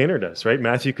stuff that Kaner does, right?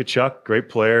 Matthew Tkachuk, great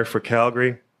player for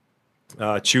Calgary,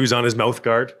 chews on his mouth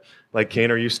guard like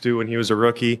Kaner used to when he was a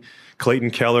rookie. Clayton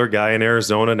Keller, guy in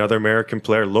Arizona, another American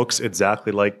player, looks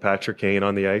exactly like Patrick Kane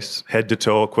on the ice. Head to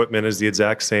toe equipment is the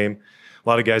exact same. A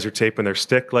lot of guys are taping their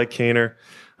stick like Kaner.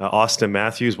 Austin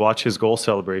Matthews, watch his goal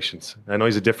celebrations. I know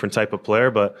he's a different type of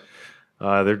player, but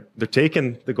they're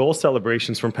taking the goal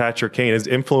celebrations from Patrick Kane. His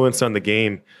influence on the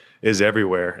game is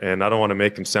everywhere. And I don't want to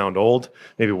make him sound old.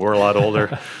 Maybe we're a lot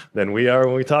older than we are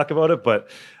when we talk about it. But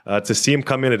to see him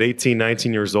come in at 18,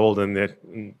 19 years old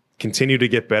and continue to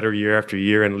get better year after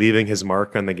year and leaving his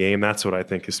mark on the game, that's what I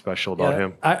think is special about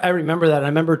him. I remember that. I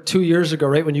remember 2 years ago,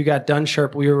 right when you got done,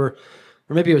 Sharp,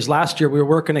 or maybe it was last year, we were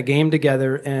working a game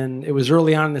together, and it was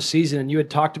early on in the season, and you had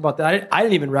talked about that. I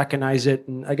didn't even recognize it,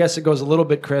 and I guess it goes a little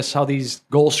bit, Chris, how these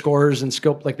goal scorers and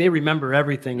skill, like they remember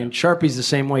everything, and Sharpie's the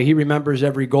same way. He remembers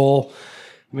every goal.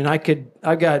 I mean, I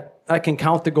can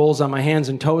count the goals on my hands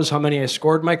and toes, how many I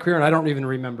scored in my career, and I don't even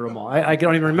remember them all. I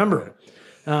don't even remember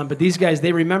them. But these guys,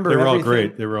 they remember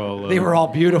everything. They were all great. They were all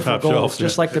beautiful goals, shelf,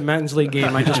 just like the men's league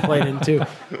game I just played in too.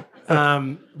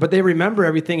 But they remember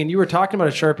everything. And you were talking about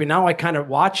it, Sharpie. Now I kind of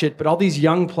watch it. But all these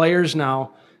young players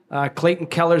now, Clayton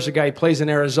Keller's a guy who plays in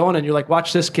Arizona. And you're like,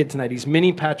 watch this kid tonight. He's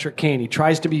mini Patrick Kane. He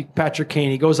tries to be Patrick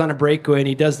Kane. He goes on a breakaway and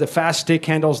he does the fast stick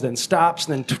handles, then stops,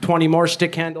 then 20 more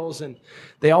stick handles. And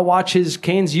they all watch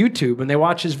Kane's YouTube and they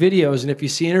watch his videos. And if you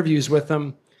see interviews with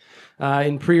him,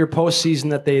 in pre or post season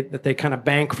that they kind of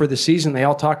bank for the season, they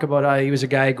all talk about he was a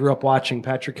guy I grew up watching.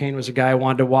 Patrick Kane was a guy I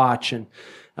wanted to watch, and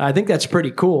I think that's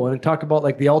pretty cool. And talk about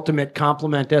like the ultimate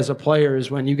compliment as a player is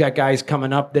when you got guys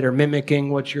coming up that are mimicking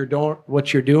what you're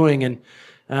doing. And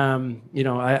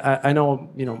I know,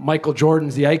 Michael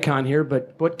Jordan's the icon here,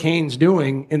 but what Kane's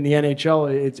doing in the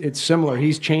NHL, it's similar.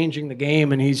 He's changing the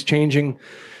game, and he's changing,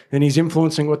 and he's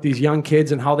influencing what these young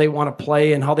kids and how they want to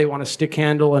play and how they want to stick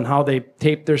handle and how they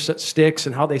tape their sticks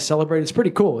and how they celebrate. It's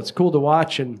pretty cool. It's cool to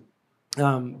watch,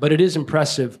 but it is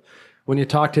impressive when you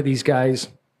talk to these guys,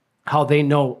 how they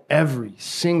know every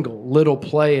single little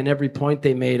play and every point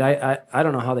they made. I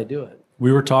don't know how they do it.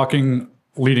 We were talking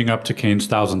leading up to Kane's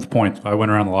 1,000th point. I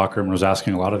went around the locker room and was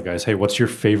asking a lot of the guys, hey, what's your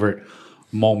favorite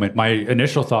moment? My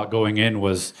initial thought going in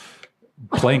was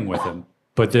playing with him.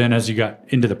 But then as you got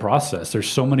into the process, there's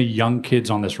so many young kids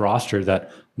on this roster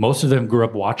that most of them grew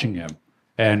up watching him,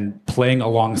 and playing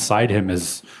alongside him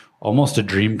is almost a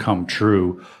dream come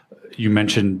true. You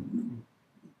mentioned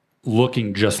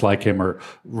looking just like him, or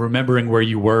remembering where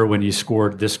you were when you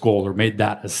scored this goal or made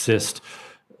that assist.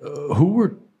 Who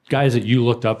were guys that you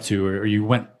looked up to, or you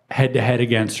went head to head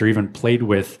against, or even played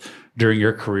with during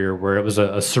your career, where it was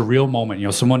a surreal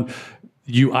moment? Someone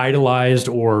you idolized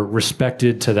or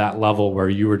respected to that level where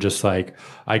you were just like,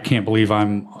 I can't believe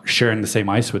I'm sharing the same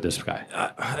ice with this guy.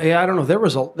 I don't know. There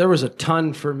was a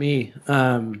ton for me.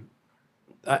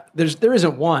 There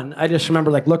isn't one. I just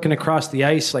remember looking across the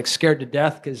ice, scared to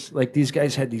death, because these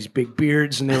guys had these big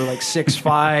beards and they were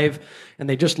 6'5", and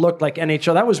they just looked like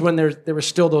NHL. That was when there were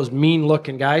still those mean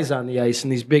looking guys on the ice,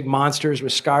 and these big monsters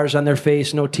with scars on their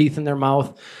face, no teeth in their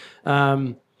mouth.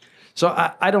 So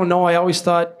I don't know. I always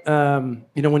thought, when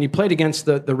you played against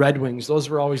the Red Wings, those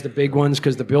were always the big ones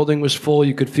because the building was full.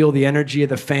 You could feel the energy of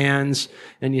the fans,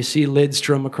 and you see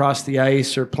Lidstrom across the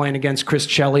ice, or playing against Chris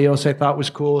Chelios, I thought was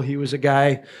cool. He was a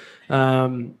guy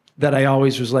that I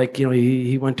always was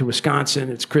he went to Wisconsin.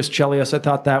 It's Chris Chelios. I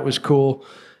thought that was cool.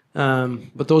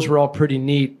 But those were all pretty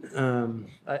neat. Do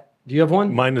you have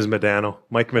one? Mine is Modano.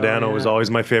 Mike Modano was always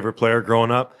my favorite player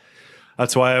growing up.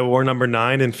 That's why I wore number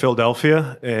 9 in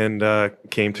Philadelphia and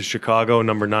came to Chicago.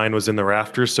 Number 9 was in the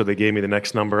rafters, so they gave me the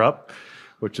next number up,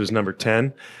 which was number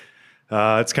 10.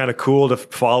 It's kind of cool to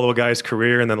follow a guy's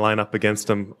career and then line up against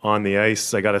him on the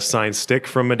ice. I got a signed stick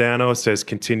from Modano. It says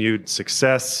continued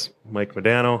success, Mike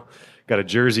Modano. Got a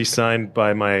jersey signed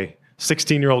by my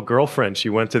 16-year-old girlfriend. She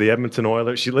went to the Edmonton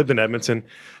Oilers. She lived in Edmonton,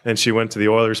 and she went to the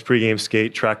Oilers pregame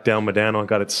skate, tracked down Modano, and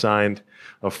got it signed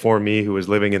for me, who was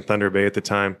living in Thunder Bay at the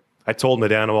time. I told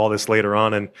Modano all this later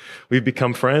on, and we've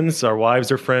become friends. Our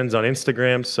wives are friends on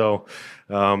Instagram. So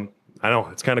I know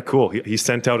it's kind of cool. He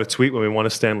sent out a tweet when we won a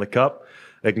Stanley Cup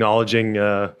acknowledging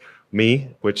me,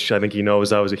 which I think he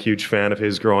knows I was a huge fan of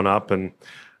his growing up. And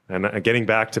getting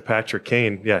back to Patrick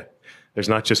Kane, there's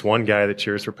not just one guy that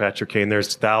cheers for Patrick Kane.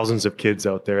 There's thousands of kids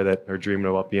out there that are dreaming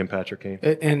about being Patrick Kane.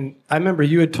 And I remember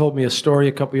you had told me a story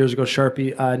a couple years ago,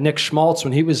 Sharpie. Nick Schmaltz,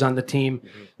 when he was on the team,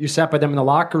 you sat by them in the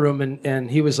locker room, and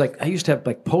he was like, I used to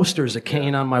have posters of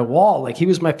Kane on my wall. He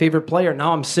was my favorite player.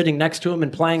 Now I'm sitting next to him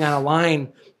and playing on a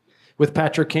line with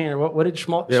Patrick Kane. What did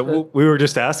Schmaltz? Yeah, we were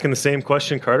just asking the same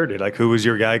question Carter did. Who was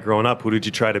your guy growing up? Who did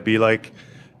you try to be like?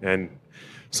 And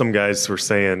some guys were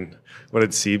saying, what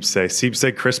did Sieb say? Sieb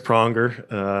said Chris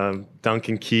Pronger.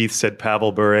 Duncan Keith said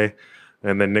Pavel Bure.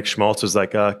 And then Nick Schmaltz was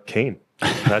like, Kane.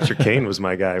 Patrick Kane was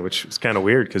my guy, which is kind of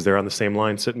weird because they're on the same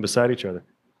line sitting beside each other.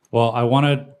 Well, I want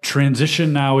to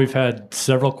transition now. We've had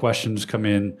several questions come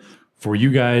in for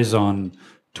you guys on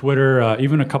Twitter,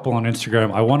 even a couple on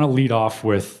Instagram. I want to lead off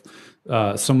with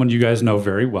someone you guys know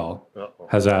very well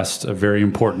has asked a very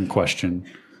important question.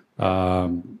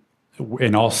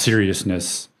 In all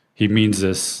seriousness, he means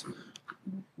this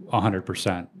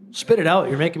 100%. Spit it out.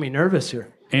 You're making me nervous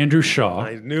here. Andrew Shaw.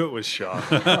 I knew it was Shaw.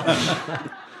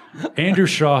 Andrew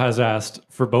Shaw has asked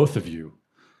for both of you,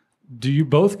 do you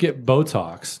both get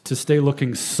Botox to stay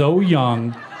looking so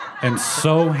young and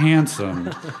so handsome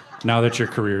now that your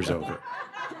career's over?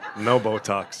 No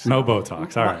Botox. No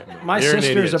Botox. All right. My You're an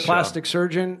sister's idiot, a plastic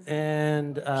surgeon,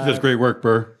 and She does great work,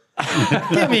 Burr.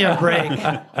 give me a break.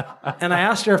 And I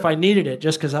asked her if I needed it,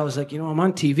 just because I was like, I'm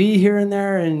on TV here and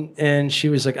there. And she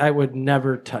was like, I would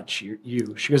never touch you.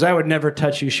 She goes, I would never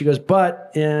touch you. She goes,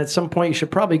 but at some point you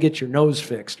should probably get your nose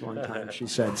fixed one time, she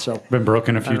said. So Been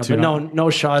broken a few too. but no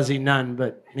Shawzy, none.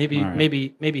 But maybe right.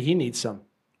 maybe he needs some.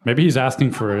 Maybe he's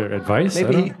asking for advice.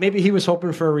 Maybe he was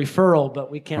hoping for a referral, but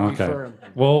we can't refer him.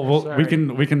 Well, Sorry.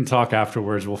 we can talk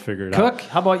afterwards. We'll figure it out. Cook,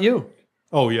 how about you?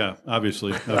 Oh, yeah,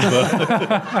 obviously.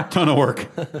 Ton of work.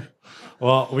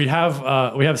 Well, we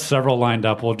have several lined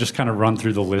up. We'll just kind of run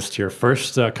through the list here.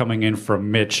 First, coming in from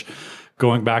Mitch,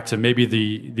 going back to maybe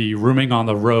the rooming on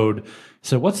the road.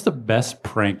 So what's the best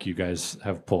prank you guys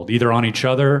have pulled, either on each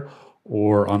other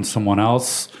or on someone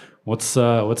else?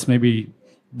 What's maybe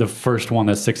the first one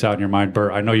that sticks out in your mind?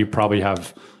 Bert, I know you probably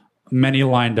have many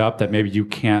lined up that maybe you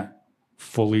can't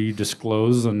fully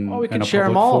disclose and Well, we in can a share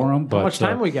them public all. forum. But, How much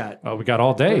time we got? we got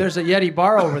all day. There's a Yeti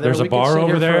bar over there. There's a We can bar sit here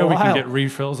over for there. a We can while. get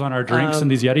refills on our drinks in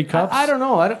these Yeti cups. I don't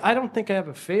know. I don't think I have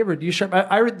a favorite. You sure?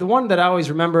 The one that I always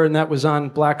remember, and that was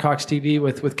on Blackhawks TV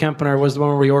with Kempener, was the one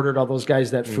where we ordered all those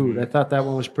guys that food. I thought that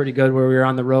one was pretty good, where we were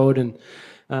on the road, and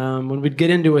when we'd get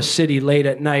into a city late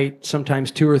at night,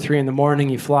 sometimes 2 or 3 in the morning,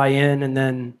 you fly in, and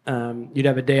then you'd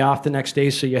have a day off the next day,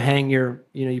 so you hang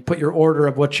you put your order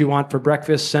of what you want for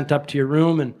breakfast sent up to your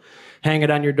room and hang it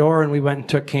on your door. And we went and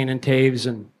took Kane and Taves,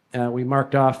 and we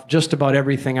marked off just about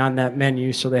everything on that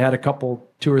menu. So they had a couple,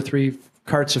 2 or 3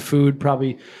 carts of food,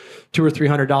 probably $200 or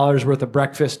 $300 worth of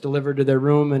breakfast delivered to their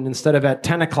room. And instead of at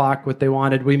 10 o'clock, what they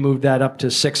wanted, we moved that up to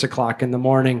 6 o'clock in the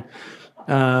morning.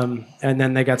 And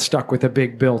then they got stuck with a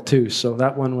big bill too. So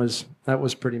that was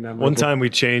pretty memorable. One time we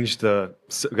changed got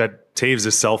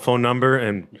Taves' cell phone number,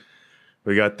 and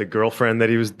we got the girlfriend that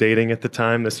he was dating at the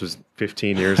time. This was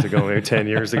 15 years ago, maybe 10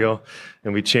 years ago.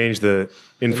 And we changed the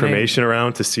information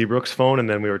around to Seabrook's phone, and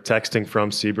then we were texting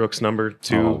from Seabrook's number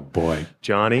to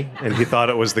Johnny, and he thought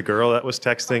it was the girl that was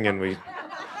texting, and we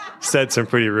said some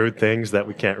pretty rude things that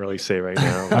we can't really say right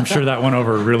now. I'm sure that went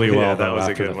over really well. Yeah, that though, was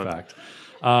a after good the one. fact.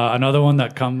 Another one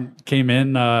that came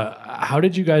in. How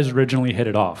did you guys originally hit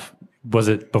it off? Was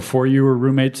it before you were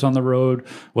roommates on the road?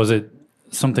 Was it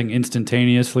something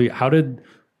instantaneously? How did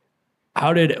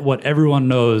what everyone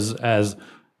knows as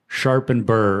Sharp and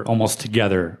Burr almost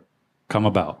together come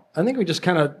about? I think we just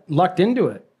kind of lucked into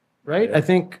it, right? I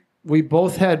think we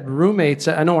both had roommates.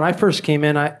 I know when I first came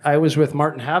in, I was with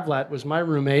Martin Havlat, was my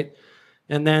roommate.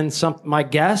 And then my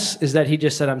guess is that he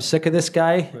just said, "I'm sick of this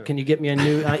guy. Can you get me a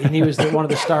new?" And he was one of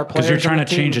the star players. Because you're trying on to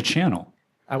the team. change a channel.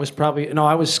 I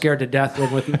was scared to death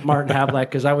living with Martin Havlat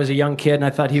because I was a young kid and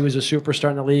I thought he was a superstar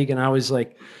in the league. And I was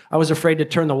afraid to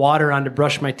turn the water on to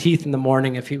brush my teeth in the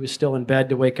morning if he was still in bed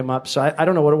to wake him up. So I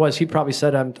don't know what it was. He probably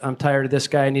said, I'm tired of this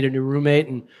guy. I need a new roommate.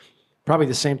 And probably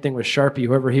the same thing with Sharpie.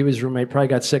 Whoever he was roommate probably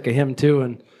got sick of him too.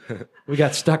 And we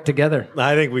got stuck together.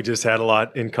 I think we just had a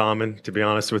lot in common, to be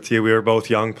honest with you. We were both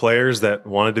young players that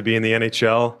wanted to be in the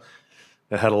NHL,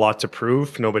 that had a lot to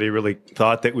prove. Nobody really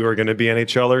thought that we were going to be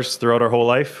NHLers throughout our whole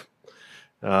life.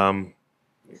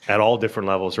 At all different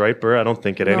levels, right, Burr? I don't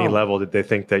think at any level did they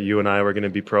think that you and I were going to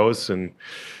be pros. And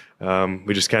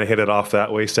we just kind of hit it off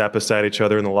that way, sat beside each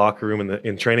other in the locker room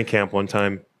in training camp one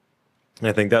time. And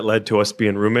I think that led to us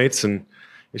being roommates, and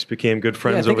just became good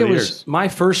friends over the years. I think it was my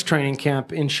first training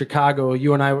camp in Chicago.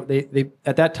 You and I, they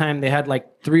at that time, they had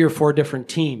like 3 or 4 different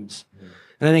teams.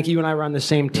 And I think you and I were on the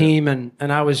same team, and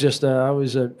I was just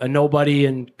a nobody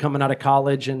and coming out of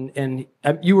college, and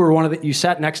you were you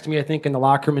sat next to me, I think, in the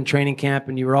locker room in training camp,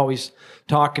 and you were always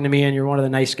talking to me, and you're one of the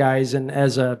nice guys. And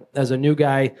as a new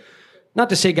guy, not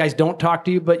to say guys don't talk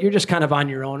to you, but you're just kind of on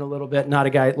your own a little bit.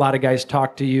 A lot of guys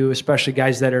talk to you, especially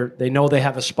guys that they know they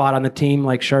have a spot on the team,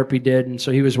 like Sharpie did, and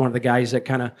so he was one of the guys that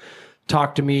kind of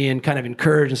talked to me and kind of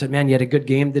encouraged and said, "Man, you had a good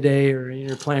game today," or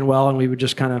 "You're playing well," and we would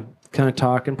just kind of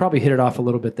talk and probably hit it off a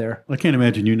little bit there. I can't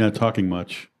imagine you not talking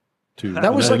much.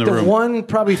 That was like the room. one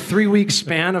probably 3-week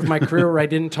span of my career where I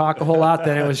didn't talk a whole lot.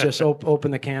 Then it was just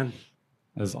open the can.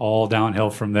 It's all downhill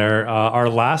from there. Our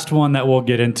last one that we'll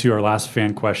get into, our last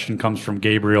fan question, comes from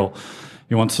Gabriel.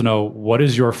 He wants to know, what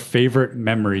is your favorite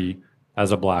memory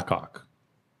as a Blackhawk?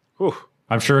 Whew.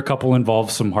 I'm sure a couple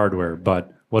involve some hardware,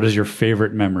 but what is your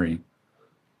favorite memory?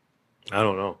 I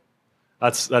don't know.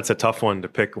 That's a tough one to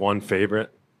pick one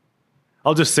favorite.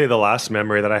 I'll just say the last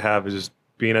memory that I have is just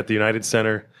being at the United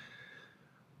Center.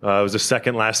 It was the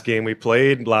second last game we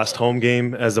played, last home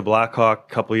game as a Blackhawk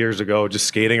a couple years ago, just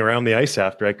skating around the ice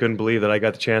after. I couldn't believe that I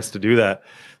got the chance to do that.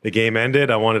 The game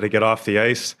ended. I wanted to get off the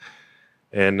ice,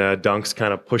 and Dunks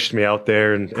kind of pushed me out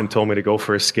there and told me to go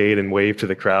for a skate and wave to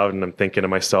the crowd. And I'm thinking to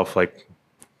myself, like,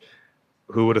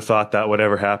 who would have thought that would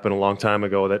ever happen a long time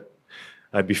ago, that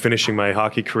I'd be finishing my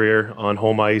hockey career on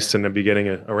home ice and I'd be getting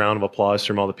a round of applause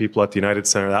from all the people at the United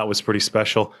Center. That was pretty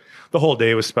special. The whole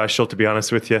day was special, to be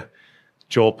honest with you.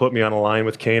 Joel put me on a line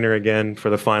with Kaner again for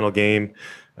the final game.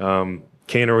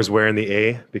 Kaner was wearing the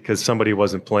A because somebody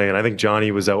wasn't playing. I think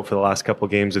Johnny was out for the last couple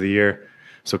of games of the year.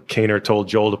 So Kaner told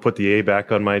Joel to put the A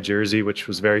back on my jersey, which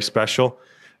was very special.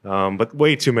 But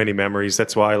way too many memories.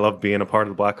 That's why I love being a part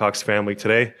of the Blackhawks family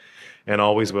today, and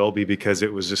always will be, because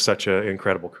it was just such an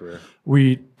incredible career.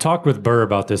 We talked with Burr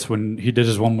about this when he did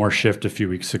his one more shift a few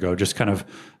weeks ago, just kind of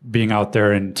being out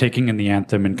there and taking in the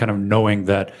anthem and kind of knowing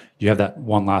that you have that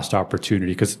one last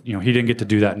opportunity, because he didn't get to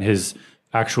do that in his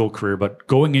actual career. But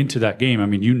going into that game, I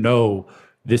mean,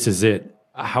 this is it.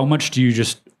 How much do you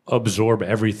just absorb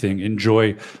everything,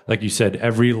 enjoy, like you said,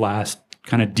 every last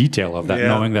kind of detail of that, Yeah.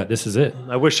 knowing that this is it.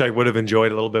 I wish I would have enjoyed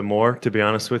it a little bit more, to be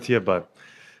honest with you, but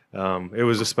it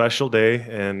was a special day,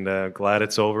 and glad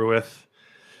it's over with.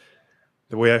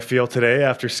 The way I feel today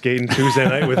after skating Tuesday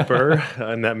night with Burr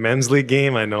in that men's league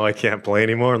game, I know I can't play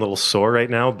anymore. I'm a little sore right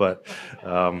now, but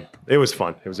it was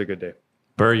fun. It was a good day.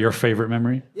 Burr, your favorite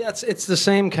memory? Yeah, it's the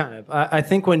same kind of. I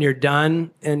think when you're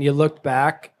done and you look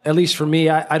back, at least for me,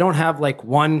 I don't have like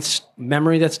one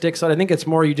memory that sticks out. I think it's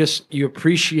more you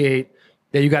appreciate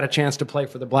that you got a chance to play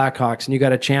for the Blackhawks and you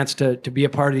got a chance to be a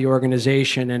part of the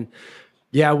organization. And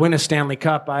yeah, win a Stanley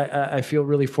Cup. I feel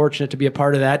really fortunate to be a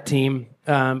part of that team.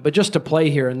 But just to play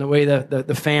here and the way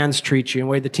the fans treat you and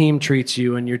the way the team treats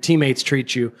you and your teammates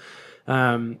treat you.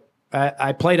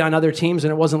 I played on other teams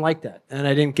and it wasn't like that. And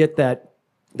I didn't get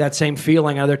that same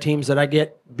feeling on other teams that I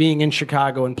get being in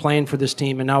Chicago and playing for this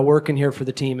team and now working here for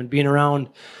the team and being around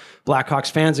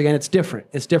Blackhawks fans again. It's different.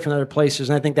 It's different in other places.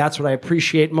 And I think that's what I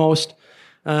appreciate most.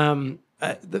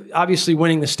 Obviously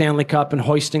winning the Stanley Cup and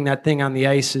hoisting that thing on the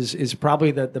ice is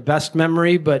probably the best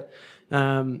memory, but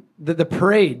the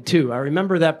parade too. I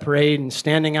remember that parade and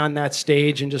standing on that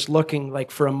stage and just looking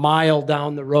like for a mile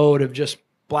down the road of just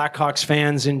Blackhawks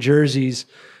fans in jerseys.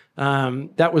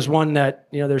 That was one that,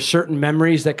 there's certain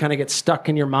memories that kind of get stuck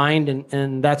in your mind.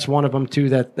 And that's one of them too,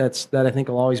 that I think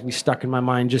will always be stuck in my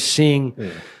mind. Just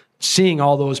seeing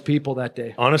all those people that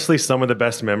day. Honestly, some of the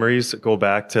best memories go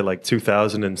back to like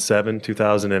 2007,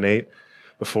 2008,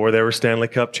 before there were Stanley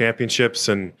Cup championships.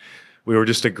 And we were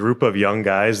just a group of young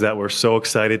guys that were so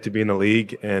excited to be in the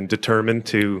league and determined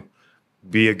to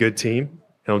be a good team.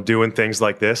 Doing things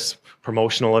like this,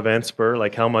 promotional events, Burr,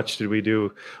 like how much did we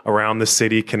do around the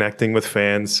city, connecting with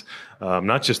fans,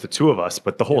 not just the two of us,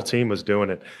 but the whole team was doing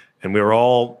it. And we were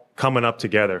all coming up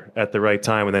together at the right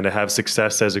time. And then to have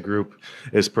success as a group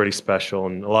is pretty special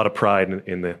and a lot of pride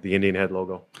in the Indian Head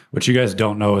logo. What you guys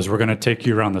don't know is we're going to take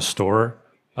you around the store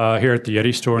here at the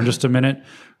Yeti store in just a minute.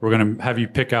 We're going to have you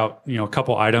pick out, a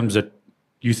couple items that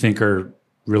you think are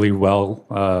really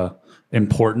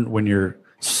important when you're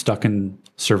stuck in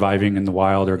surviving in the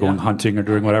wild or going hunting or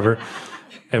doing whatever.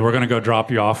 And we're going to go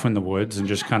drop you off in the woods and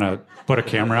just kind of put a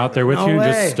camera out there with No you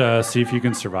way. and just see if you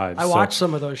can survive. I watch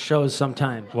some of those shows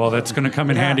sometime. Well, that's going to come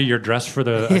in handy. You're dressed for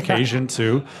the occasion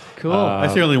too. Cool.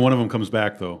 I see only one of them comes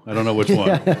back, though. I don't know which one.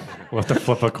 We'll have to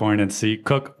flip a coin and see.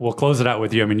 Cook, we'll close it out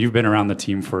with you. I mean, you've been around the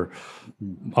team for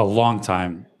a long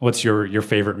time. What's your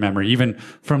favorite memory, even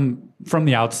from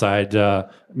the outside,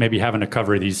 maybe having to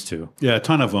cover these two? Yeah, a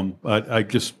ton of them. I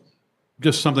just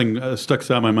something stuck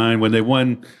out in my mind when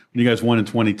you guys won in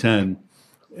 2010,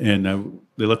 and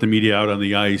they let the media out on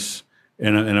the ice,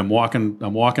 and I'm walking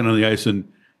on the ice,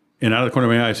 and out of the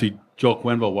corner of my eye, I see Joel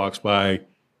Quenneville walks by, and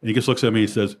he just looks at me and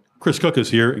says, "Chris Cook is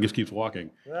here," and just keeps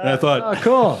walking. And I thought, Oh,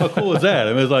 cool. how cool is that?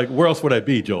 I mean, it's like, where else would I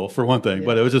be, Joel, for one thing?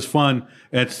 But it was just fun.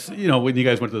 And it's, when you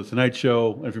guys went to the Tonight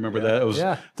Show, if you remember that, it was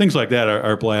things like that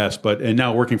are a blast. And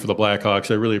now working for the Blackhawks,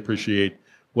 I really appreciate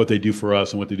what they do for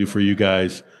us and what they do for you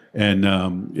guys. And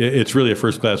it's really a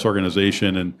first-class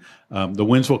organization. And the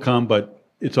wins will come, but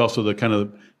it's also the kind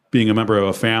of being a member of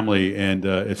a family. And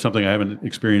it's something I haven't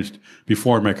experienced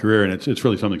before in my career. And it's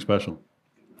really something special.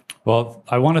 Well,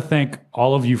 I want to thank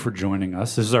all of you for joining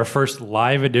us. This is our first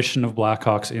live edition of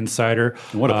Blackhawks Insider.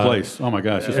 And what a place. Oh, my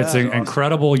gosh. It's an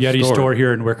incredible Yeti store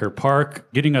here in Wicker Park,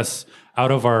 getting us out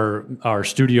of our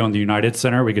studio in the United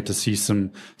Center. We get to see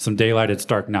some daylight. It's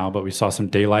dark now, but we saw some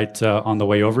daylight on the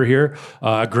way over here.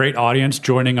 A great audience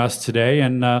joining us today,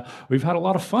 and we've had a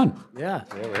lot of fun. Yeah,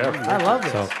 we have. I love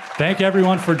it. So thank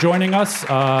everyone for joining us.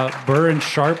 Burr and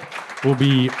Sharp will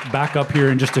be back up here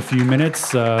in just a few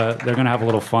minutes. They're going to have a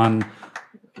little fun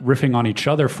riffing on each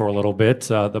other for a little bit.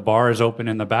 The bar is open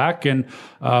in the back, and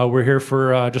we're here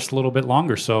for just a little bit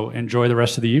longer. So enjoy the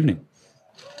rest of the evening.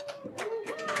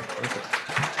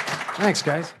 Thanks,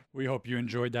 guys. We hope you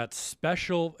enjoyed that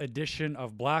special edition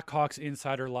of Blackhawks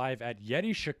Insider Live at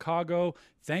Yeti Chicago.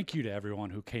 Thank you to everyone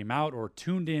who came out or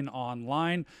tuned in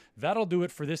online. That'll do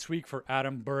it for this week for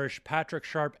Adam Burrish, Patrick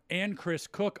Sharp, and Chris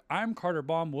Cook. I'm Carter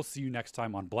Baum. We'll see you next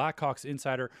time on Blackhawks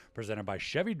Insider, presented by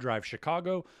Chevy Drive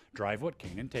Chicago. Drive what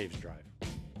Kane and Taves drive.